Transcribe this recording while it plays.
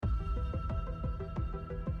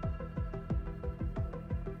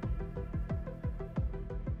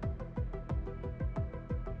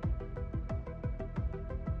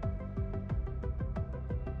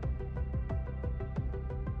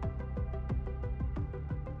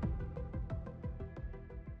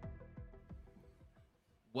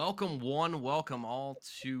Welcome all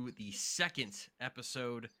to the second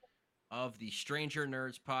episode of the Stranger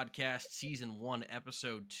Nerds podcast, season 1,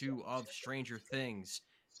 episode 2 of Stranger Things.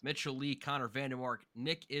 Mitchell Lee, Connor Vandermark,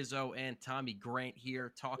 Nick Izzo, and Tommy Grant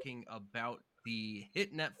here talking about the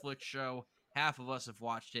hit Netflix show. Half of us have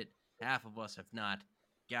watched it, half of us have not.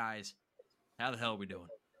 Guys, how the hell are we doing?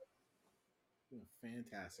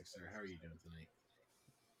 Fantastic, sir. How are you doing tonight?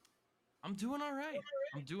 I'm doing all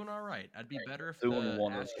right. I'd be better if Doing the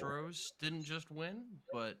wonderful. Astros didn't just win,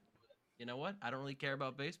 but you know what? I don't really care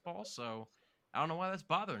about baseball, so I don't know why that's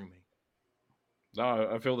bothering me. No,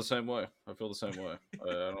 I feel the same way. I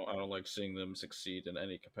don't like seeing them succeed in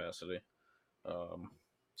any capacity.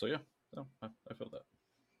 So yeah, no, I feel that.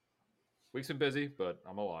 Week's been busy, but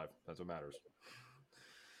I'm alive. That's what matters.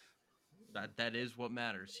 That is what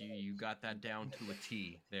matters. You got that down to a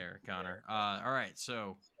T there, Connor. All right,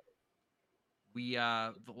 so we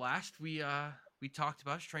we talked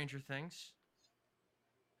about Stranger Things.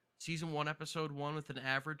 Season 1, episode 1 with an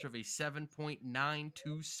average of a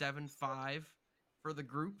 7.9275 for the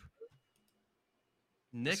group.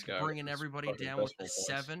 Nick bringing everybody down with a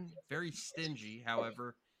 7. Very stingy,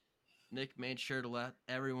 however. Nick made sure to let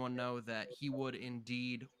everyone know that he would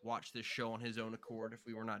indeed watch this show on his own accord if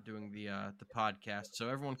we were not doing the podcast. So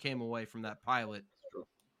everyone came away from that pilot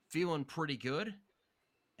feeling pretty good.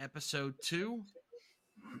 Episode 2,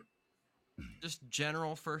 just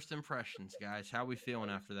general first impressions, guys. How we feeling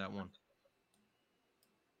after that one?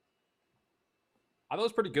 I thought it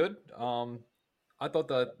was pretty good. I thought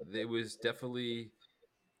that it was definitely,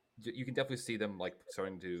 you can definitely see them like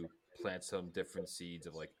starting to plant some different seeds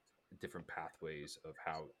of like different pathways of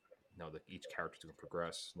how each character is going to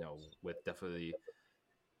progress. With definitely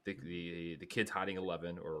the kids hiding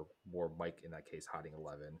 11, or more Mike in that case hiding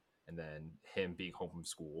 11, and then him being home from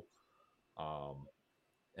school,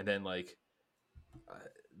 and then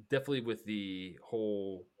definitely with the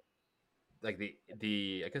whole like the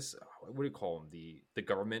I guess, what do you call them, the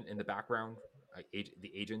government in the background, like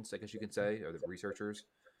the agents, I guess you can say, or the researchers,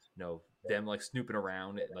 them like snooping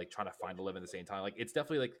around and like trying to find 11 at the same time. Like it's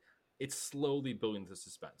definitely like it's slowly building the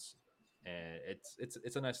suspense, and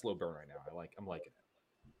it's a nice slow burn right now. I'm liking it.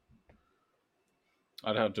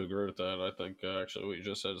 I'd have to agree with that. I think actually what you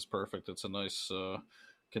just said is perfect. It's a nice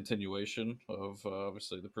continuation of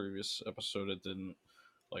obviously the previous episode. It didn't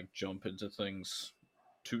like jump into things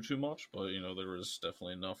too much, but there was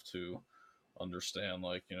definitely enough to understand.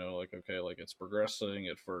 Okay, like it's progressing.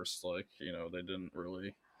 At first, they didn't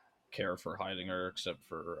really care for hiding her except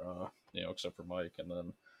for Mike, and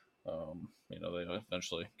then they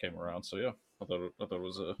eventually came around. So yeah, I thought it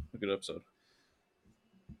was a good episode.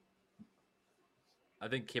 I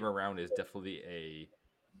think came around is definitely a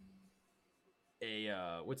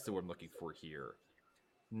what's the word I'm looking for here?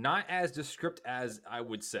 Not as descript as I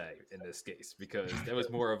would say in this case, because that was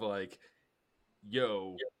more of like,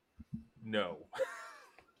 yo, no.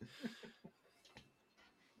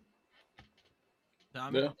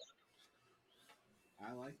 Tommy? Yeah.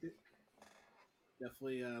 I liked it.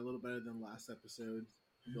 Definitely a little better than last episode.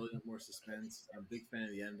 Building up more suspense. I'm a big fan of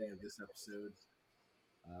the ending of this episode.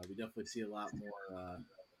 We definitely see a lot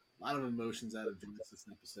of emotions out of Jonas this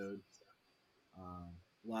episode. A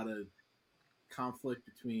lot of conflict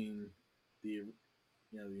between the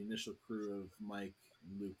initial crew of Mike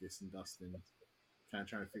and Lucas and Dustin, trying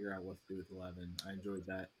to figure out what to do with 11. I enjoyed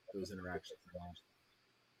those interactions a lot.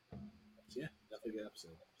 So yeah, definitely a good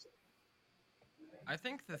episode. I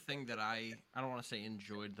think the thing that I don't want to say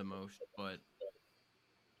enjoyed the most, but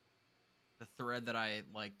the thread that I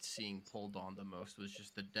liked seeing pulled on the most was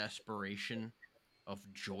just the desperation of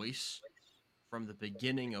Joyce from the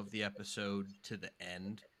beginning of the episode to the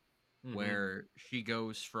end, where she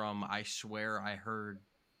goes from "I swear I heard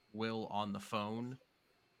Will on the phone"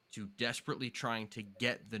 to desperately trying to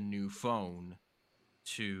get the new phone,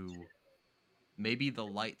 to maybe the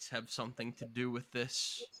lights have something to do with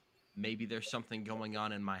this. Maybe there's something going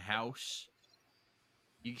on in my house.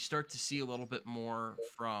 You start to see a little bit more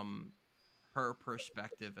from her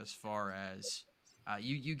perspective, as far as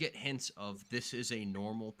you get hints of this is a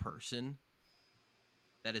normal person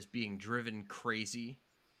that is being driven crazy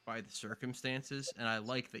by the circumstances, and I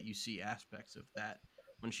like that you see aspects of that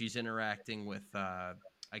when she's interacting with I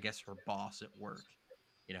guess her boss at work.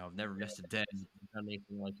 I've never missed a day, done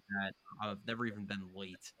anything like that. I've never even been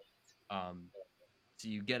late. um so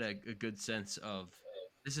you get a good sense of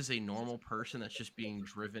this is a normal person that's just being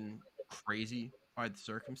driven crazy by the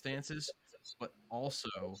circumstances, but also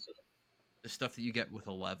the stuff that you get with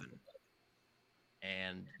 11.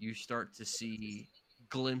 And you start to see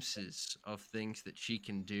glimpses of things that she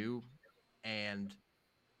can do. And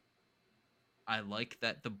I like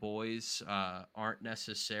that the boys aren't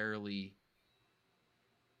necessarily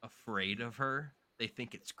afraid of her. They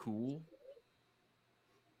think it's cool.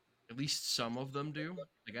 At least some of them do.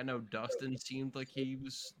 Like I know Dustin seemed like he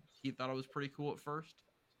thought it was pretty cool at first.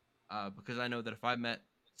 Because I know that if I met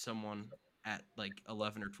someone at like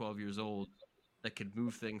 11 or 12 years old that could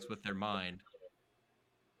move things with their mind,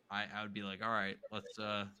 I would be like, all right,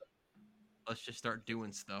 let's just start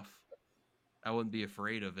doing stuff. I wouldn't be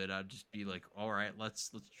afraid of it. I'd just be like, all right,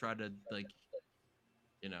 let's try to like,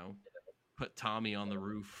 you know, put Tommy on the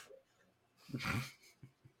roof.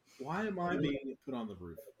 Why am I being put on the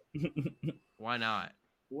roof? Why not?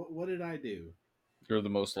 What did I do? You're the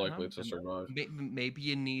most I don't likely know. to survive. Maybe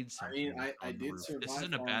you need I mean, something to put I on the did roof. This survive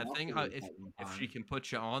isn't a falling bad off thing. the roof at one If she time. can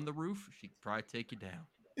put you on the roof, she can probably take you down.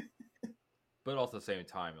 But also at the same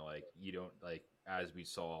time, like you don't like as we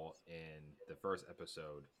saw in the first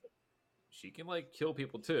episode, she can like kill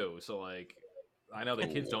people too. So like I know the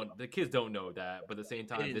kids don't know that, but at the same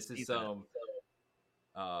They time, didn't this see is that. some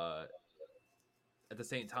at the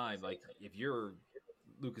same time, like if you're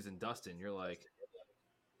Lucas and Dustin, you're like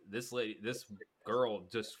this girl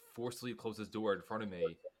just forcefully closed this door in front of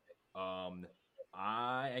me.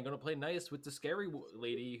 I am gonna play nice with the scary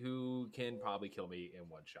lady who can probably kill me in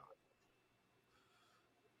one shot.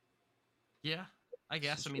 Yeah, I This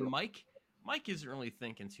guess. is I mean, true. Mike isn't really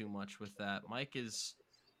thinking too much with that. Mike is.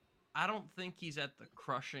 I don't think he's at the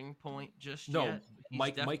crushing point just No, yet. He's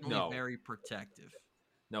Mike, definitely no, very protective,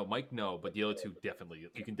 no, Mike, no, but the other two definitely.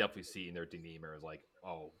 You can definitely see in their demeanor is like,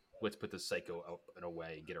 oh, let's put this psycho up and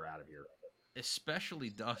away and get her out of here. especially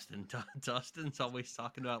Dustin. Dustin's always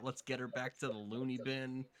talking about let's get her back to the loony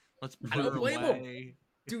bin. Let's I put don't her blame him. away.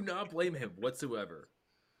 Do not blame him whatsoever.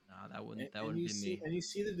 Nah, that And wouldn't you be see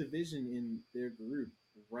me. the division in their group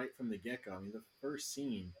right from the get go. I mean, the first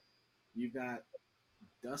scene, you got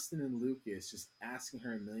Dustin and Lucas just asking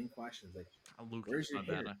her a million questions like, Lucas, "Where's your my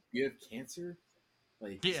bad. hair? You have cancer?"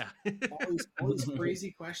 Like Yeah. all these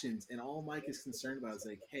crazy questions, and all Mike is concerned about is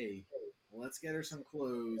like, "Hey, let's get her some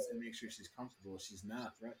clothes and make sure she's comfortable. She's not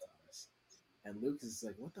a threat to us." And Lucas is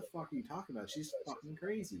like, "What the fuck are you talking about? She's fucking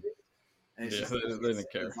crazy." And it's Yeah, just they it's didn't the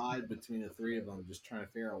care. vibe between the three of them, just trying to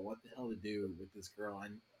figure out what the hell to do with this girl.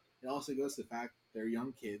 And it also goes to the fact they're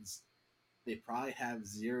young kids. They probably have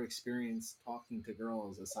zero experience talking to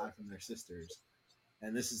girls aside from their sisters,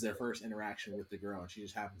 and this is their first interaction with the girl. And she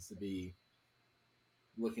just happens to be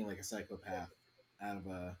looking like a psychopath out of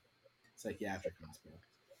a psychiatric hospital.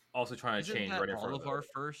 Also trying to Isn't change that right in all front of of them. our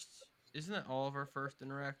first? Isn't that all of our first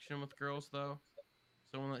interaction with girls though?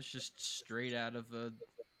 Someone that's just straight out of a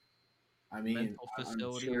I mean, mental I'm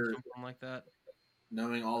facility or sure something like that.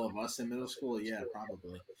 knowing all of us in middle school, yeah,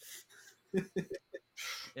 probably.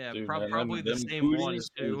 Yeah, Dude, man, probably the them same one cooties,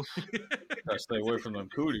 too. gotta stay away from them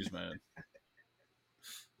cooties, man.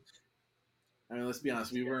 I mean, let's be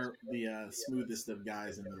honest, we weren't the smoothest of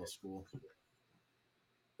guys in middle school.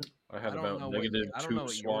 I had about negative I don't know two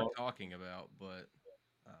what you're swab. talking about, but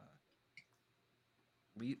uh,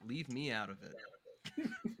 leave me out of it.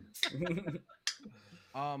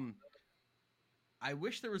 Um, I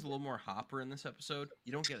wish there was a little more Hopper in this episode.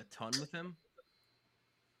 You don't get a ton with him,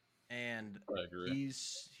 and I agree.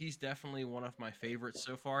 he's definitely one of my favorites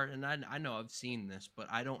so far. And I know I've seen this, but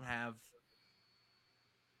I don't have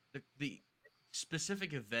the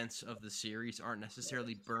specific events of the series aren't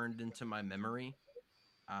necessarily burned into my memory.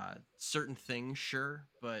 Certain things, sure,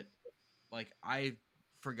 but like I've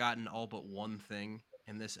forgotten all but one thing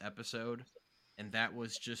in this episode, and that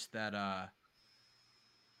was just that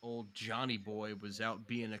old Johnny boy was out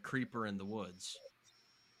being a creeper in the woods.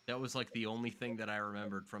 That was like the only thing that I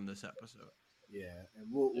remembered from this episode. Yeah, and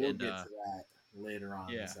we'll And get to that later on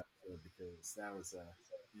in yeah, this episode because that was a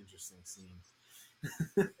interesting scene.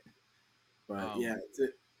 But um, yeah, to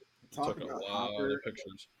talk Took a about lot of Hopper,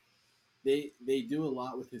 pictures. they do a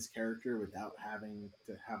lot with his character without having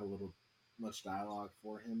to have a little much dialogue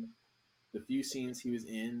for him. The few scenes he was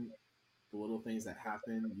in, the little things that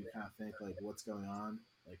happen, you kind of think like, what's going on?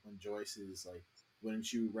 Like when Joyce is like,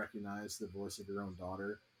 wouldn't you recognize the voice of your own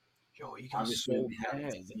daughter? Yo, he got Obviously, so we haven't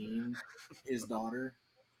bad. seen his daughter,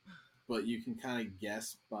 but you can kind of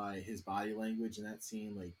guess by his body language in that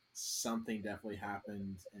scene, like something definitely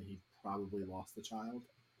happened, and he probably lost the child.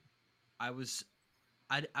 I was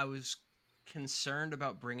I was concerned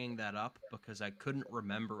about bringing that up because I couldn't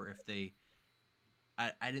remember if they.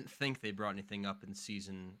 I didn't think they brought anything up in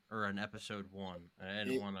season or in episode one. I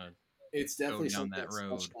didn't It want to it's go definitely down something that that's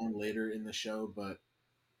touched road, on later in the show, but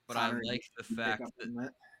but I Connor, like the you pick fact up that on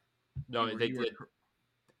that? No, they you were did.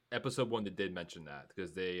 Episode one, they did mention that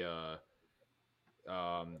because they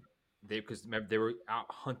remember they were out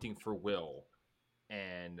hunting for Will,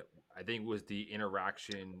 and I think it was the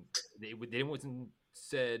interaction. They wasn't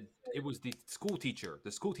said it was the school teacher.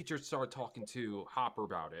 The school teacher started talking to Hopper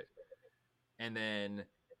about it, and then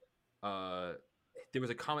uh, there was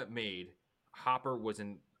a comment made. Hopper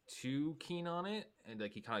wasn't too keen on it, and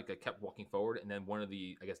like he kind of like kept walking forward. And then one of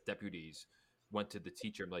the I guess deputies went to the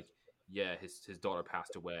teacher and like, yeah, his daughter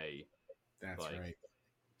passed away. That's Like, right.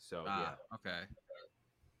 so yeah, Ah, okay.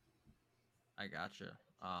 I gotcha.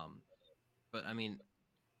 But I mean,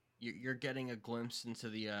 you're getting a glimpse into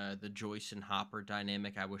the Joyce and Hopper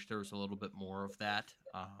dynamic. I wish there was a little bit more of that.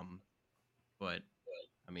 But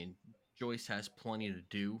I mean, Joyce has plenty to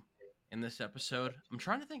do in this episode. I'm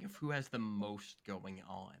trying to think of who has the most going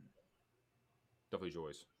on. definitely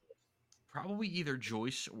Joyce. Probably either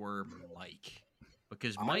Joyce or Mike,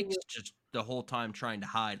 because I Mike's would, just the whole time trying to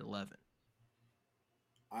hide 11.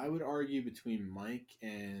 I would argue between Mike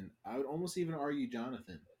and I would almost even argue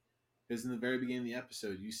Jonathan. Because in the very beginning of the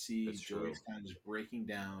episode, you see That's true. Joyce kind of just breaking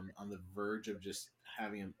down on the verge of just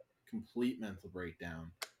having a complete mental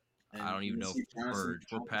breakdown. And I don't even you know if see it's Verge.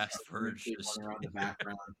 We're Jonathan past Verge. running around in the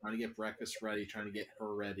background, trying to get breakfast ready, trying to get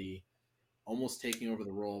her ready, almost taking over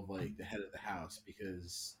the role of like the head of the house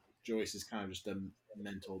because Joyce is kind of just a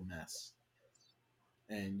mental mess.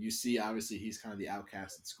 And you see, obviously, he's kind of the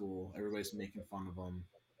outcast at school. Everybody's making fun of him.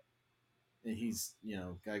 And he's,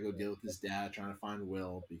 got to go deal with his dad trying to find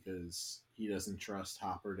Will because he doesn't trust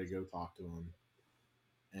Hopper to go talk to him.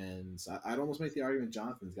 And so I'd almost make the argument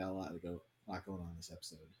Jonathan's got a lot going on this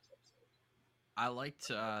episode. I liked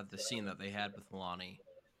the scene that they had with Lonnie,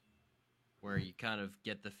 where you kind of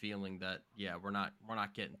get the feeling that we're not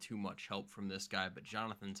getting too much help from this guy, but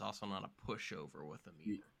Jonathan's also not a pushover with him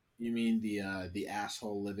You, either. you mean the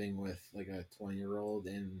asshole living with like a 20-year-old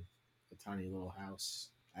in a tiny little house,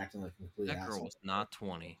 acting like a complete That girl asshole? was not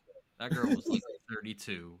 20. That girl was like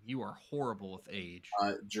 32. You are horrible with age.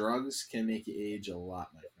 Drugs can make you age a lot,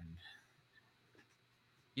 my friend.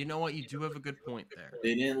 You know what? You do have a good point there.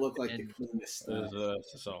 They didn't look like the And cleanest. That's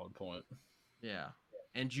a solid point. yeah.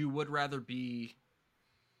 And you would rather be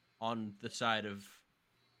on the side of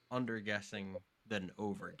under guessing than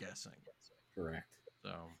over guessing. Correct. So,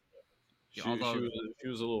 yeah, She although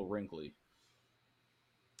was a little wrinkly.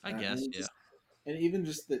 I guess, and yeah. and even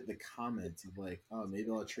just the comments of like, oh, maybe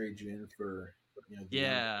I'll trade you in for the young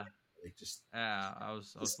Yeah. like just Yeah, I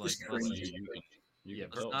was just like, just let's, cringy. You Yeah, can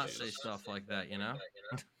let's tell not she say is. stuff like that, you know?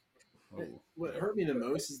 What Yeah. hurt me the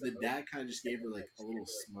most is the dad kind of just gave her like a little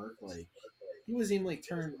smirk, like he wasn't even like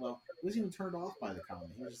wasn't even turned off by the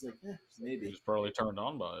comment. He was just like, He maybe, was probably turned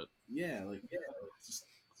on by it. yeah, like it's just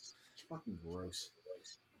fucking gross.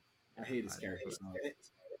 I hate his character so much.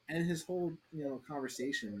 And his whole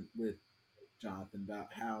conversation with Jonathan about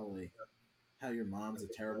how your mom's a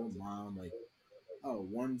terrible mom, like oh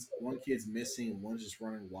one kid's missing and one's just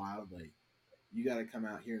running wild, like you got to come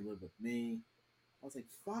out here and live with me. I was like,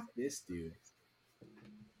 fuck this dude.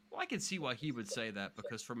 Well, I can see why he would say that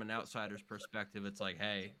because from an outsider's perspective, it's like,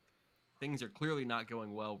 hey, things are clearly not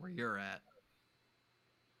going well where you're at.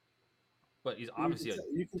 but he's obviously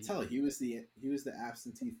You can tell he was the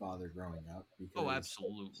absentee father growing up Oh, because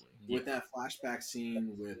absolutely. with that flashback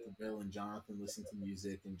scene with Bill and Jonathan listening to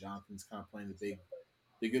music and Jonathan's kind of playing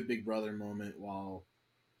the good big brother moment while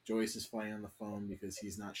Joyce is playing on the phone because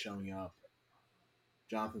he's not showing up.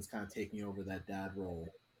 Jonathan's kind of taking over that dad role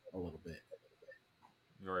a little bit.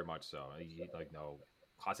 very much so. He like no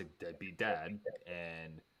classic deadbeat dad,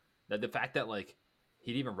 and the fact that like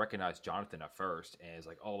he didn't even recognize Jonathan at first, and is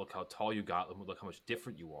like, "Oh, look how tall you got! Look how much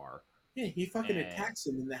different you are." Yeah, he fucking And attacks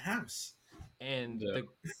him in the house. and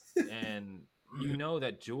Yeah. and you know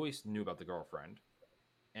that Joyce knew about the girlfriend,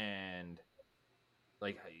 and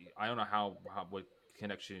like I don't know how what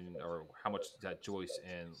connection or how much that Joyce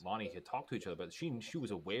and Lonnie had talked to each other, but she was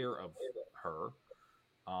aware of her.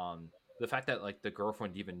 The fact that like the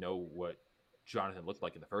girlfriend didn't even know what Jonathan looked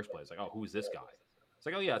like in the first place, like, oh, who's this guy? It's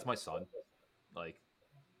like, oh yeah, it's my son. Like,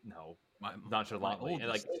 no, My nonchalantly, and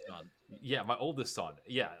like, oldest son. yeah, my oldest son.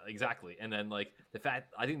 Yeah, exactly. And then like the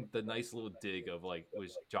fact, I think the nice little dig of like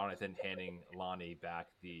was Jonathan handing Lonnie back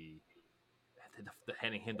the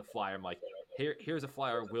handing him the flyer. I'm like, here's a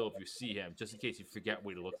flyer, Will, if you see him, just in case you forget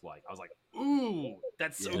what he looked like. I was like, ooh,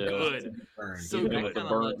 that's so Yeah, good. burned. So You hit him That with the kinda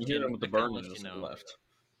burn. lets You hit him with the that kinda burn lets and you just know. left.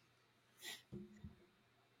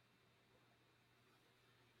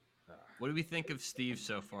 What do we think of Steve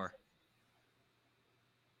so far?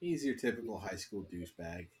 He's your typical high school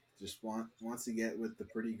douchebag. Just wants to get with the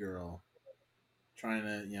pretty girl, trying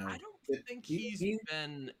to I don't get, think he's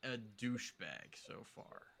been a douchebag so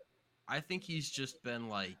far. I think he's just been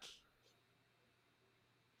like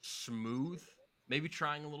smooth, maybe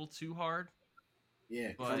trying a little too hard.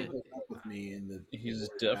 Yeah, But come hook up with me in the. He's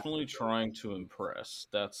definitely trying to impress.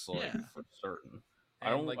 That's like yeah, for certain.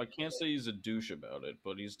 And like I can't say he's a douche about it,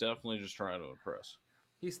 but he's definitely just trying to impress.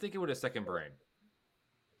 he's thinking with a second brain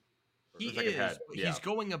he or second is, head. but Yeah, he's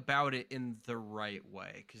going about it in the right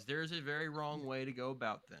way because there's a very wrong way to go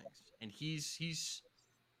about things, and he's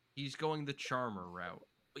going the charmer route.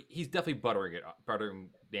 he's definitely buttering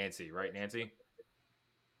Nancy, right? Nancy,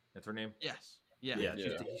 that's her name. Yes, Yeah, yes.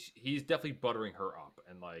 Yeah. he's definitely buttering her up,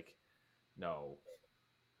 and like no,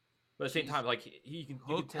 but at the same She's time, like you can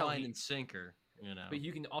hook, tell line, and sinker. You know. but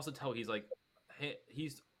you can also tell he's like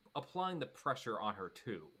he's applying the pressure on her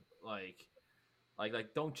too, like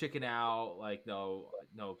don't chicken out, like no,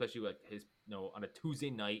 especially like his no on a Tuesday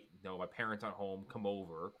night, no, my parents aren't home, come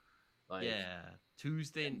over, like Yeah,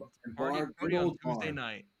 Tuesday And party Barb, good party on old Tuesday Barb.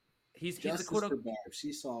 night. he's the Justice quote for unquote Barb.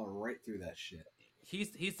 She saw right through that shit.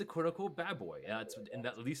 he's the quote unquote bad boy, and that's and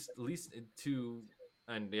that at least to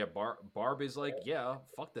and yeah, Barb is like, yeah,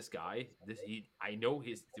 fuck this guy. This he I know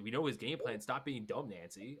his we know his game plan. Stop being dumb,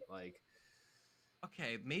 Nancy. Like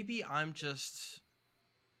Okay, maybe I'm just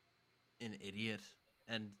an idiot,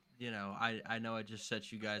 and I know I just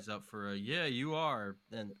set you guys up for a yeah you are,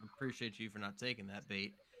 and appreciate you for not taking that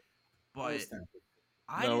bait, I but was tempted.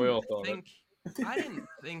 I No, we didn't all thought it. think I didn't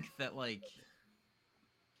think that like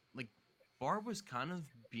Barb was kind of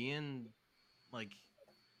being like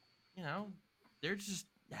you know they're just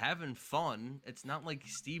having fun. It's not like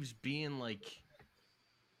Steve's being like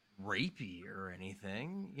rapey or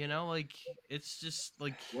anything, like it's just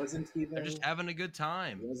like Wasn't he they're though? just having a good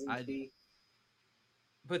time. Wasn't he?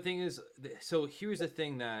 but the thing is, so here's the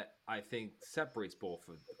thing that I think separates both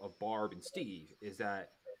of Barb and Steve is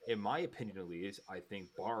that, in my opinion at least, I think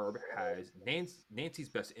Barb has Nancy's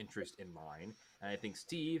best interest in mind, and I think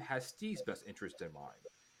Steve has Steve's best interest in mind.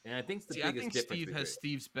 And I think it's the See, I biggest think difference Steve has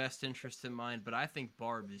between. Steve's best interest in mind, but I think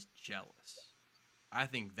Barb is jealous. I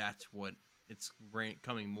think that's what it's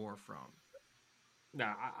coming more from.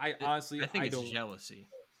 Nah, I honestly I think I it's don't jealousy.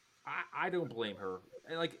 I don't blame her.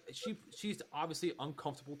 And like she's obviously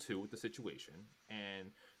uncomfortable too with the situation, and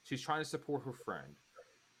she's trying to support her friend,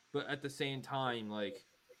 but at the same time, like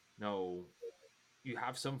no, you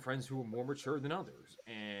have some friends who are more mature than others,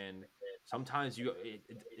 and sometimes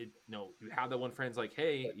no, you have that one friend's like,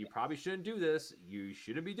 hey, you probably shouldn't do this, you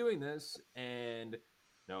shouldn't be doing this, and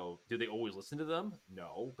no, do they always listen to them?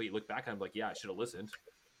 No, but you look back and I'm like, yeah, I should have listened.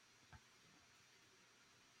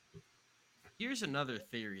 Here's another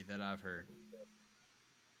theory that I've heard.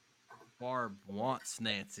 Barb wants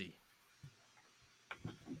Nancy.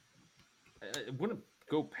 It wouldn't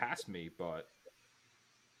go past me, but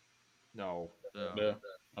no. So Yeah.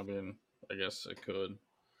 I mean, I guess it could.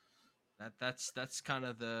 that's kind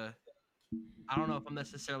of the I don't know if I'm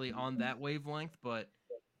necessarily on that wavelength, but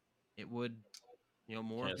it would,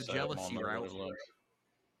 more of Can't the say I'm on jealousy that route. wavelength.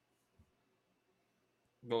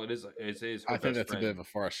 Well, it is her I think best that's a friend. bit of a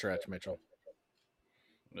far stretch, Mitchell.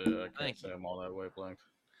 Yeah, I can't Thank say you. I'm on that wavelength.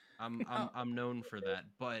 I'm known for that,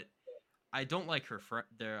 but I don't like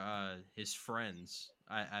his friends.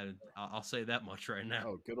 I'll say that much right now.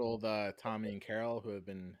 Oh, good old Tommy and Carol, who have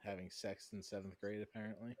been having sex in 7th grade,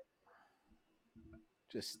 apparently.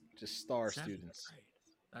 Just star Seventh students. grade.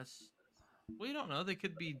 That's well, you don't know. They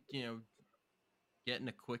could be, getting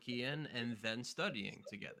a quickie in and then studying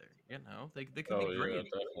together. They could Oh be yeah, great.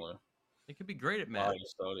 definitely. They could be great at A math. lot of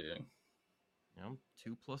studying.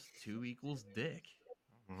 2 + 2 = dick.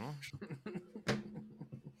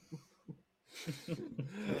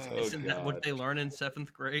 Isn't that what they learn in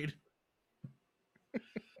 7th grade?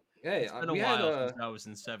 Hey, It's been a we had while since I was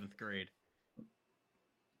in 7th grade.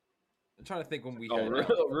 I'm trying to think when we Oh, had.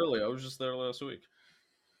 really? I was just there last week.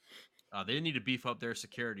 They need to beef up their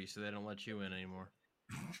security so they don't let you in anymore.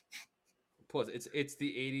 Plus, it's the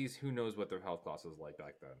 '80s. Who knows what their health class was like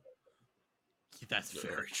back then? That's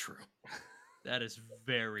very true. That is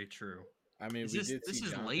very true. I mean, Is we this did this see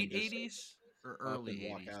is Jonathan late just 80s or up early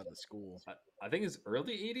and walk 80s? out of the school. I think it's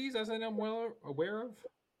early '80s, as I'm well aware of.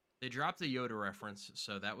 They dropped the Yoda reference,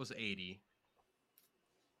 so that was 80.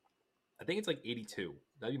 I think it's like '82.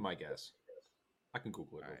 That'd be my guess. I can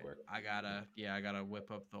Google it All real right, quick. I gotta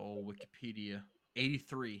whip up the old Wikipedia.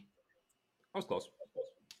 83. I was close.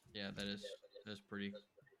 Yeah, that's pretty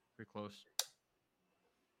close.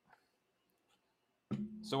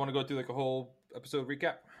 So, I want to go through like a whole episode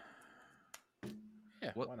recap.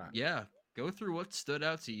 Yeah, What? why not? Yeah, go through what stood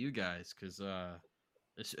out to you guys, because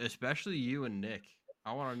especially you and Nick.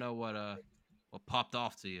 I want to know what popped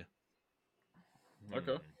off to you.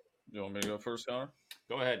 Okay. You want me to go first, Connor?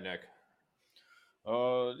 Go ahead, Nick.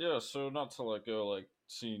 Yeah. So not to go like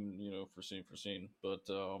scene, for scene, but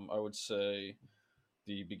I would say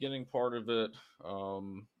the beginning part of it,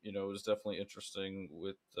 it was definitely interesting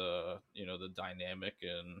with the dynamic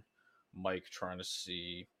and Mike trying to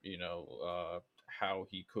see, how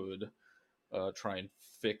he could try and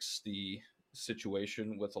fix the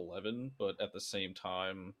situation with 11, but at the same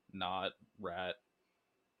time not rat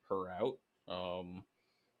her out. Um,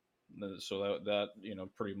 so that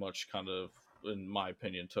pretty much kind of, in my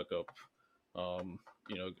opinion, took up a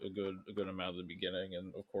good amount of the beginning,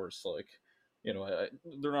 and of course, like,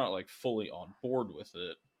 they're not like fully on board with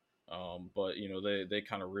it, but they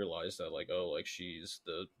kind of realize that, like, oh, like, she's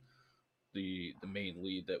the main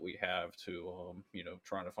lead that we have to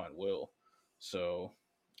trying to find Will. So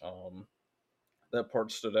um that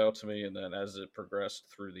part stood out to me, and then as it progressed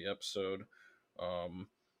through the episode, um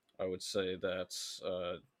I would say that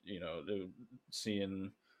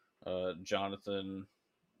seeing Jonathan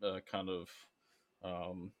kind of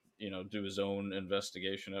do his own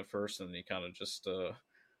investigation at first, and he kind of just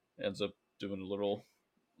ends up doing a little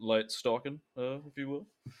light stalking, if you will.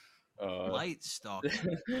 Light stalking.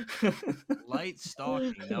 Light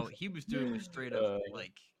stalking. No, he was doing straight up uh,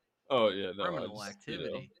 like oh yeah, no, I criminal just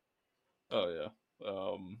activity, oh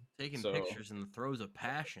yeah. taking So pictures in the throes of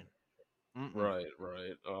passion. Mm-mm. right,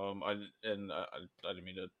 right. I didn't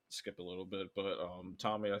mean to skip a little bit, but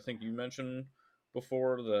Tommy, I think you mentioned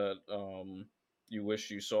before that you wish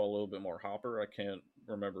you saw a little bit more Hopper. I can't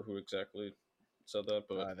remember who exactly said that,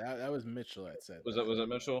 but That was Mitchell that said was that. that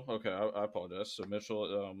Mitchell? Okay, I apologize. So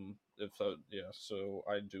Mitchell, if that, yeah, so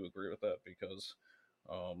I do agree with that because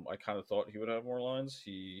I kind of thought he would have more lines.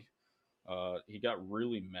 He got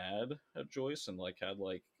really mad at Joyce and like had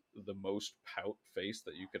like the most pout face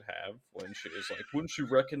that you could have when she was like, "Wouldn't you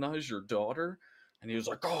recognize your daughter?" And he was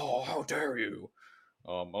like, "Oh, how dare you!"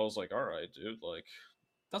 I was like, "All right, dude, like,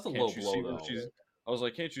 That's a low can't you see blow, where though. she's?" I was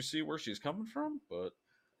like, "Can't you see where she's coming from?" But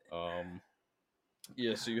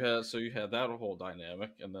yeah, so you had that whole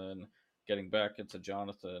dynamic, and then getting back into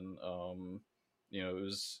Jonathan, it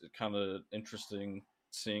was kind of interesting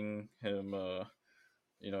seeing him,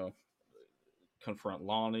 you know, confront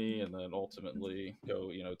Lonnie, and then ultimately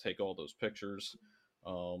go, take all those pictures,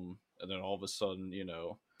 and then all of a sudden,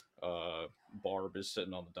 Barb is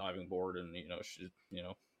sitting on the diving board, and she's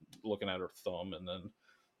looking at her thumb, and then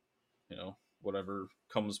whatever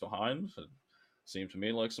comes behind. It seemed to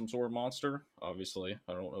me like some sort of monster. Obviously,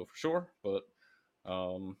 I don't know for sure, but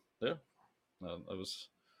yeah, that was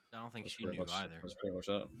I don't think that's she pretty knew much either. that's pretty much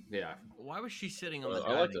that. Yeah, Why was she sitting on the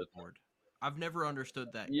I liked diving it. board? I've never understood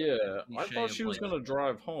that Yeah, I cliche thought of she was like, gonna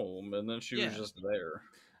drive home, and then she was yeah, just there.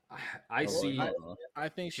 I I was like, see. huh. I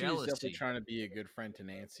think she was definitely jealousy. trying to be a good friend to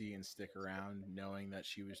Nancy and stick around, knowing that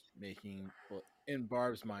she was making, well, in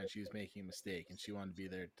Barb's mind, she was making a mistake, and she wanted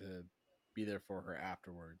to be there for her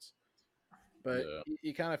afterwards. But Yeah,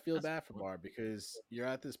 you kind of feel That's bad for Barb because you're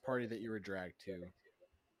at this party that you were dragged to.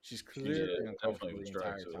 She's she clearly definitely uncomfortable was the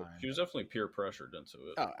dragged entire to it. She time. was definitely peer pressured into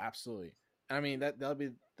it. Oh, absolutely. I mean that'll be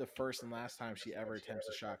the first and last time she ever attempts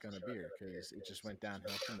a shotgun a beer because it just went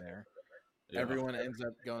downhill from there. Yeah, Everyone ends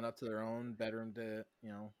up going up to their own bedroom to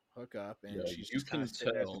hook up, yeah, and she's you just kind can of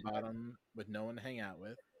sitting there at the tell. bottom with no one to hang out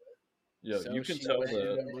with. Yeah, So you can she tell went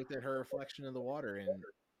that. and looked at her reflection in the water and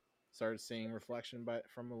started seeing reflection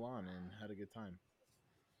from Milan and had a good time.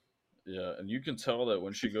 Yeah, and you can tell that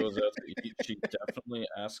when she goes out to eat, she definitely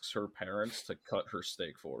asks her parents to cut her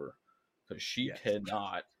steak for her because she Yes.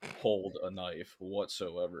 cannot hold a knife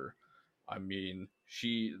whatsoever. I mean,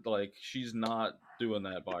 she's not doing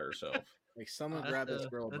that by herself. Like someone Uh, That's grab this a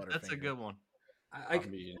girl that's a Butterfinger. good one. I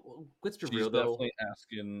mean, Let's be she's real though. definitely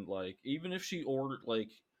asking, like, even if she ordered, like,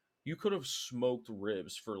 you could have smoked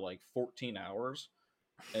ribs for like 14 hours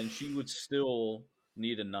and she would still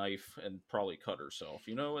need a knife and probably cut herself,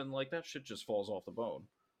 and like that shit just falls off the bone.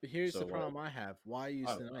 But here's So the like, problem I have. Why I use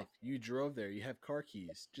the don't know. knife? You drove there. You have car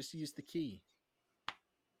keys. Just use the key.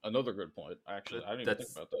 Another good point. Actually, I didn't even think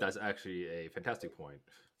That's about that. that's actually a fantastic point.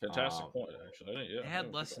 Fantastic point. Actually, I They didn't had even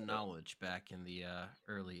think less about that. knowledge back in the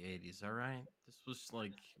early '80s. All right, this was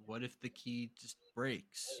like, what if the key just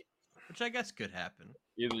breaks? Which I guess could happen.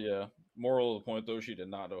 Either, yeah. Moral of the point though, she did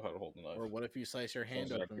not know how to hold a knife. Or what if you slice your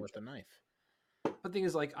Sounds hand open exactly with a knife? The thing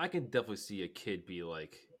is, like, I can definitely see a kid be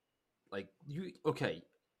like you. Okay,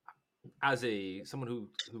 as a someone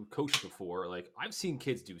who coached before, like I've seen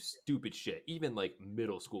kids do stupid shit, even like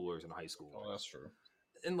middle schoolers in high school, Oh, that's true.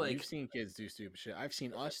 and You've like seen kids do stupid shit. I've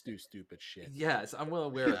seen us do stupid shit. yes, I'm well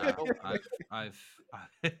aware of Yeah, that. But I've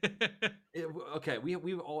okay,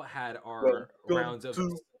 we've all had our Welcome rounds of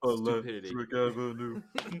to stupidity. Electric Avenue.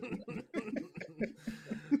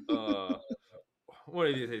 uh, one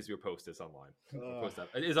of these days we'll post this online. We'll Uh, post that.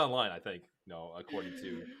 It is online, I think. No, according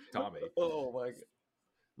to Tommy. Oh my god.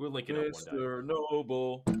 We'll link it up one day. Mr.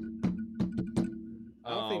 Noble. I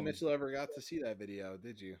don't think Um, Mitchell ever got to see that video,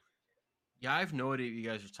 did you? Yeah, I have no idea what you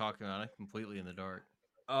guys are talking about. I'm completely in the dark.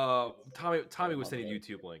 Tommy was my sending a bad.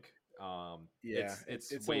 YouTube link. Yeah,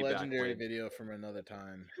 It's it's a way back legendary when. video from another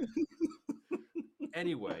time.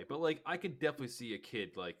 Anyway, but like I could definitely see a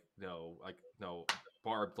kid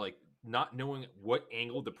Barb like not knowing what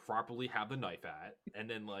angle to properly have the knife at, and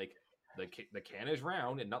then like the can is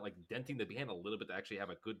round and not like denting the can a little bit to actually have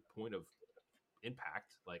a good point of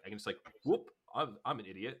impact. Like I can just like whoop, I'm an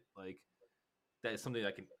idiot. Like that is something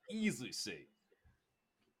I can easily see.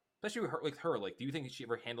 Especially with her, like, do you think she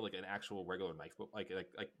ever handled like an actual regular knife, but like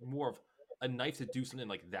more of a knife to do something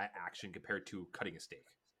like that action compared to cutting a steak?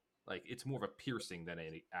 Like it's more of a piercing than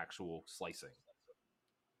an actual slicing.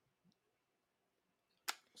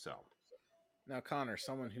 So Now, Connor,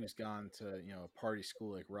 someone who's gone to a party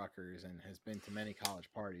school like Rutgers and has been to many college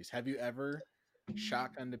parties, have you ever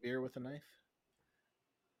shotgunned a beer with a knife?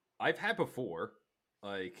 I've had before,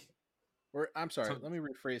 like Or I'm sorry, some, let me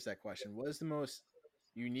rephrase that question. What is the most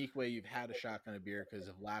unique way you've had a shotgun a beer because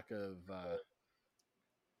of lack of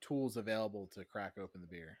tools available to crack open the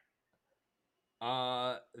beer?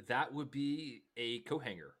 that would be a coat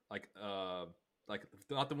hanger, like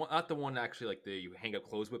not the one actually like the you hang up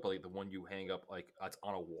clothes with, but like the one you hang up like it's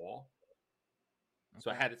on a wall. So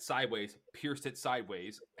I Okay. had it sideways, pierced it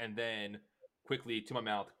sideways, and then quickly to my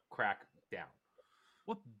mouth, crack down.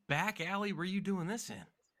 What back alley were you doing this in?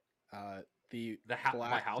 The My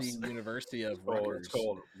Class C house. University of Oh, it's Rutgers,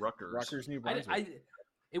 called Rutgers. Rutgers, New Brunswick.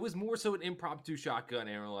 It was more so an impromptu shotgun,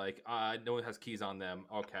 and we're like, no one has keys on them.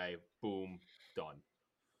 Okay, boom, done.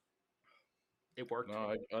 It worked.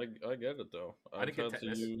 No, I get it though. I didn't get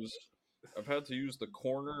tetanus. I've had to use the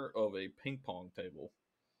corner of a ping pong table.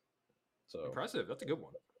 So Impressive. That's a good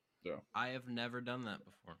one. yeah, I have never done that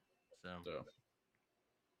before. So yeah.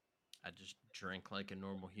 I just drink like a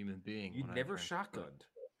normal human being. You when I never drink, but shotgunned.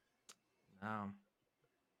 No.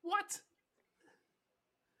 What?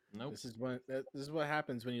 Nope. This is what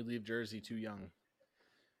happens when you leave Jersey too young.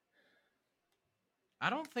 I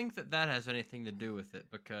don't think that has anything to do with it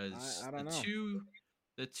because I don't know.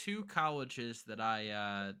 The two colleges that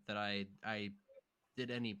I did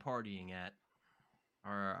any partying at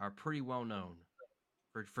are pretty well known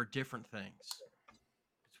for different things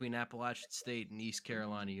between Appalachian State and East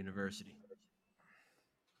Carolina University.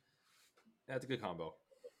 That's a good combo.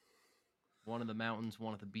 One of the mountains,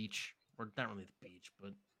 one at the beach, or not really the beach,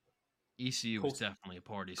 but ECU was definitely a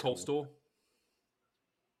party school. Coastal.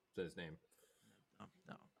 Is that his name?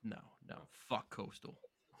 No. Fuck Coastal.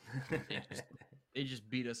 They just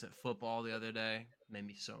beat us at football the other day. Made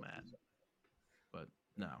me so mad. But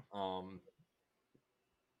no.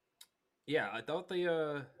 Yeah, I thought they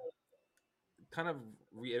kind of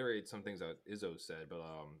reiterated some things that Izzo said, but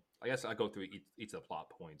I guess I go through each of the plot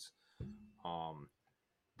points.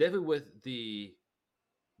 Definitely with the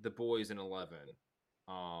boys in 11.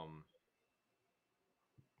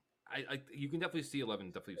 I you can definitely see 11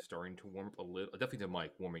 definitely starting to warm up a little. Definitely to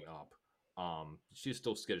Mike warming up. She's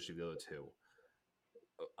still skittish to the other two.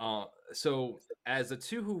 So as the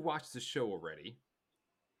two who watched the show already,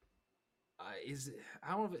 I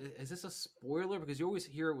don't know is this a spoiler because you always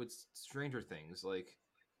hear it with Stranger Things like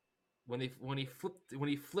when he flipped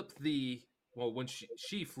the when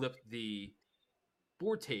she flipped the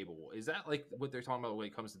board table. Is that like what they're talking about when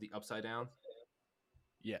it comes to the upside down?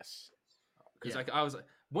 Yes. Because Yeah. I was like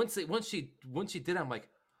once she did, I'm like,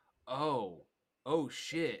 oh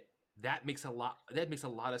shit, that makes a lot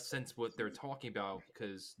of sense what they're talking about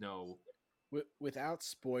because no, Without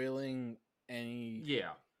spoiling any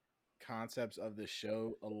yeah, concepts of the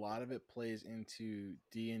show, a lot of it plays into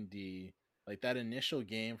D&D. Like that initial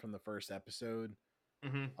game from the first episode,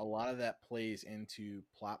 mm-hmm. a lot of that plays into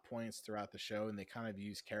plot points throughout the show, and they kind of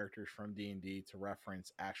use characters from D&D to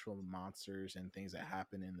reference actual monsters and things that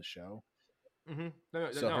happen in the show. Mm-hmm.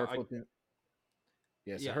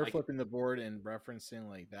 Her flipping the board and referencing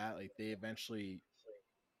like that, like they eventually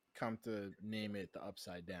come to name it the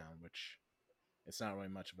Upside Down, which it's not really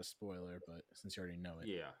much of a spoiler, but since you already know it,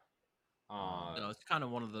 yeah. No, it's kind of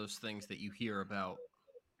one of those things that you hear about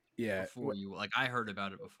yeah, before you like. I heard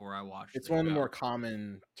about it before I watched. it's the one of the show. more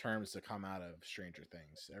common terms to come out of Stranger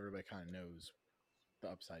Things. Everybody kind of knows the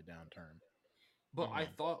Upside Down term. But Mhm. I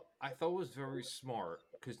thought it was very smart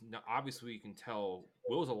because obviously you can tell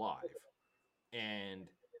Will's alive, and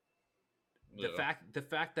the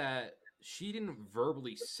fact that she didn't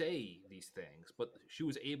verbally say these things, but she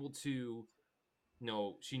was able to,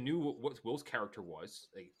 she knew what Will's character was.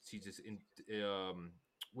 Like she just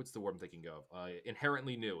what's the word I'm thinking of?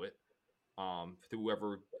 Inherently knew it, through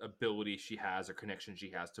whatever ability she has or connection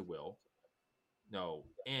she has to Will. No,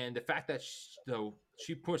 and the fact that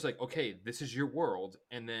she puts like, okay, this is your world,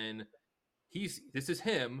 and then this is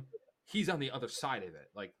him. He's on the other side of it.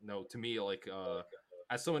 Like, no, to me, like,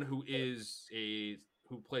 as someone who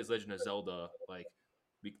plays Legend of Zelda, like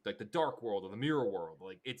the Dark World or the Mirror World,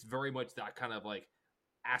 like it's very much that kind of like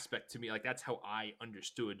aspect to me. Like that's how I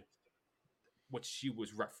understood what she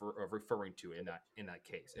was referring to in that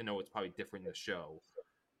case. I know it's probably different in the show,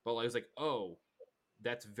 but I was like, oh,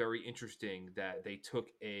 that's very interesting that they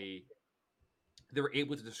were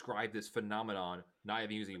able to describe this phenomenon, not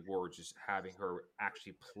even using words, just having her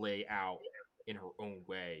actually play out in her own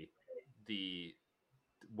way the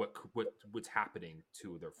what's happening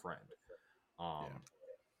to their friend. Yeah.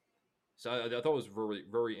 So I thought it was very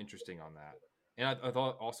very interesting on that, and I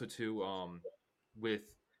thought also too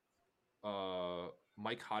with uh,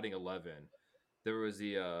 Mike hiding 11, there was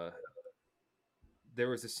a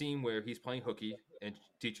scene where he's playing hooky and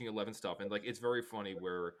teaching 11 stuff, and like it's very funny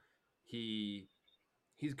where he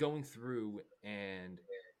he's going through and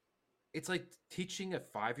it's like teaching a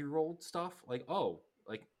 5-year-old stuff. Like, oh,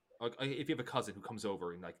 like if you have a cousin who comes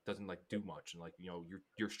over and like doesn't like do much, and like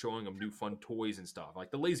you're showing them new fun toys and stuff,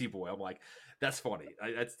 like the lazy boy. I'm like, that's funny.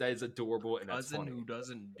 That is adorable and that's Cousin funny. who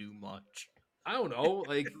doesn't do much. I don't know,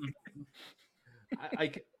 like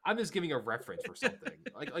I'm just giving a reference for something,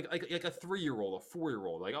 like a 3-year-old, a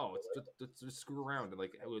 4-year-old. Like, oh, let's just screw around and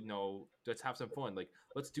like, no, let's have some fun. Like,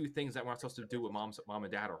 let's do things that we're not supposed to do when mom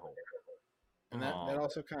and dad are home. And that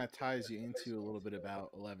also kind of ties you into a little bit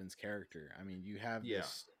about Eleven's character. I mean, you have Yeah.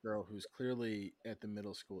 this girl who's clearly at the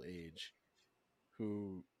middle school age,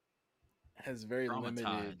 who has very limited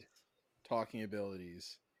Traumatized. talking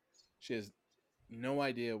abilities. She has no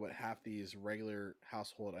idea what half these regular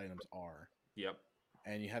household items are. Yep.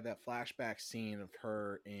 And you have that flashback scene of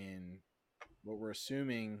her in what we're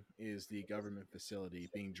assuming is the government facility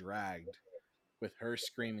being dragged with her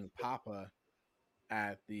screaming Papa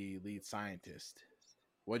at the lead scientist.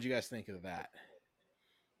 What do you guys think of that?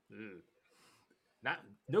 Ugh. Not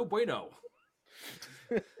no bueno.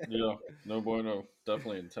 Yeah, no bueno.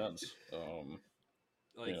 Definitely intense.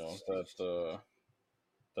 Like, That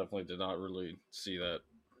definitely did not really see that.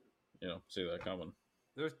 See that coming.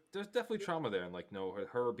 there's definitely trauma there, and like no,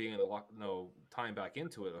 her being in the tying back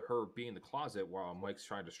into it, her being in the closet while Mike's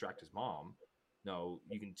trying to distract his mom. No,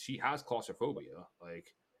 she has claustrophobia.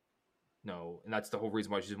 Like, no, and that's the whole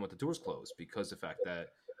reason why she doesn't want the doors closed, because the fact that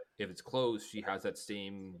if it's closed, she has that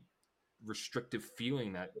same restrictive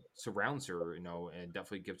feeling that surrounds her, and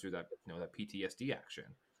definitely gives her that that PTSD action.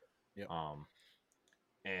 Yep.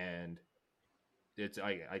 And it's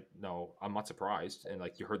I no, I'm not surprised. And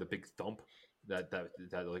like you heard the big thump that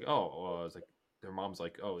like, oh, it's like their mom's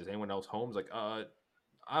like, oh, is anyone else home? It's like, I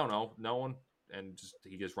don't know, no one. And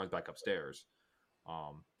he just runs back upstairs.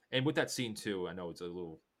 And with that scene too, I know it's a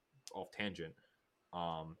little off tangent.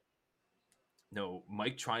 No,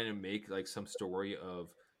 Mike trying to make like some story of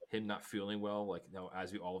him not feeling well, like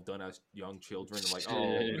as we all have done as young children, like,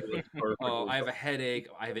 oh, I have a headache,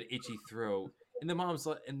 I have an itchy throat, and the mom's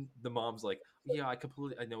like, yeah, I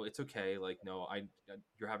know it's okay, like, no,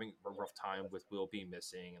 you're having a rough time with Will being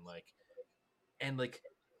missing, and like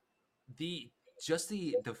the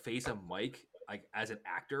the face of Mike, like as an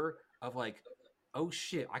actor, of like, oh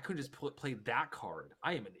shit, I could just play that card.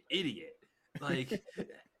 I am an idiot. Like,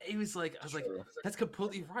 it was like, I was like, that's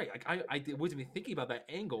completely right. Like, I wasn't even thinking about that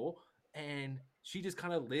angle, and she just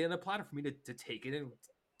kind of laid on a platter for me to take it and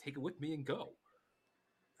take it with me and go.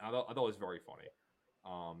 I thought it was very funny.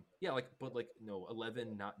 Yeah, like, but like,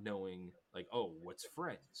 11 not knowing, like, oh, what's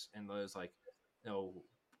friends, and there's like, no,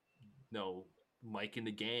 no, Mike and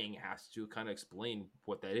the gang has to kind of explain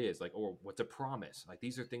what that is, like, or what's a promise. Like,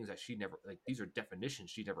 these are things that she never, like, these are definitions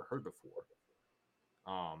she never heard before.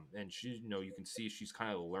 And she, you can see she's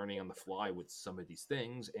kind of learning on the fly with some of these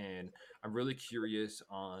things, and I'm really curious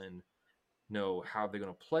on, how they're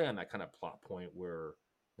going to play on that kind of plot point where,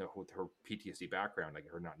 with her PTSD background, like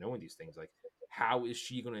her not knowing these things, like how is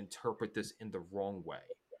she going to interpret this in the wrong way,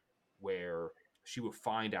 where she will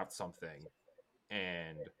find out something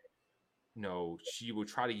and she would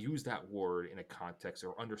try to use that word in a context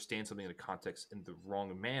or understand something in a context in the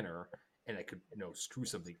wrong manner, and it could, screw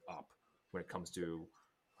something up when it comes to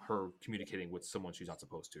her communicating with someone she's not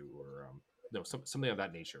supposed to, or something of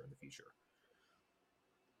that nature in the future.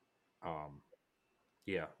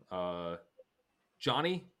 Yeah.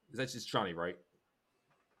 Johnny, is that just Johnny, right?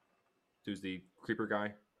 Who's the creeper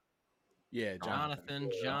guy? Yeah, Jonathan,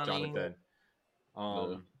 Johnny. Jonathan.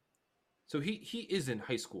 Yeah. So he is in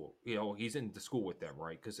high school. He's in the school with them,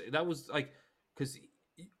 right? Because that was like, because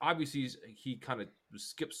obviously he kind of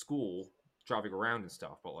skipped school, driving around and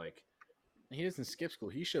stuff. But like, He doesn't skip school.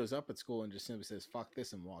 He shows up at school and just simply says "fuck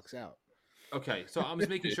this" and walks out. okay, so I'm just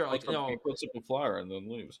making sure. Like, He puts up a flyer and then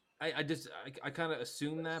leaves. I kind of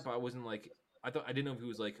assumed that, but I wasn't like I didn't know if he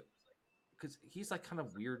was like because he's like kind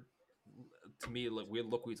of weird to me. Like weird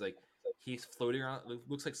look. Where he's floating around.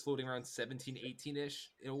 Looks like floating around 17, 18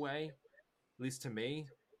 ish in a way, at least to me.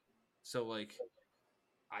 So like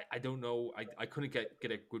I don't know. I couldn't get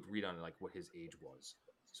a good read on like what his age was.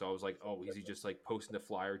 So I was like, oh, is he just like posting the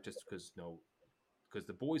flyer just because no, because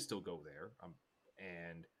the boys still go there.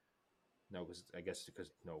 And no, because I guess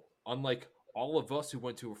because no, unlike all of us who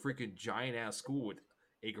went to a freaking giant ass school with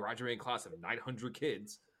a graduating class of 900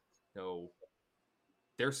 kids, no,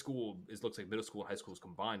 their school looks like middle school and high schools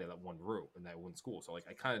combined in that one room in that one school. So like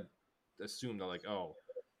I kind of assumed that like oh,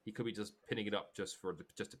 he could be just pinning it up just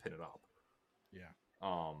to pin it up. Yeah.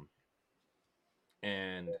 Um,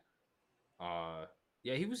 and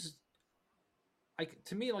yeah, he was like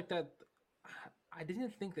to me like that. I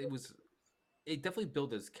didn't think that it was. It definitely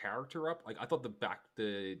built his character up. Like I thought the back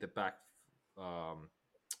um,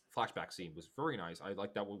 flashback scene was very nice. I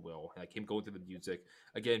like that with Will. Like him going through the music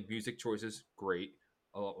again. Music choices great.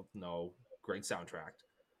 No, great soundtrack.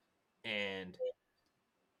 And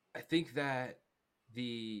I think that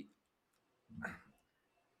the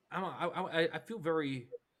I don't know, I feel very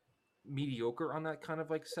mediocre on that kind of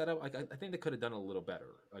like setup. Like I think they could have done a little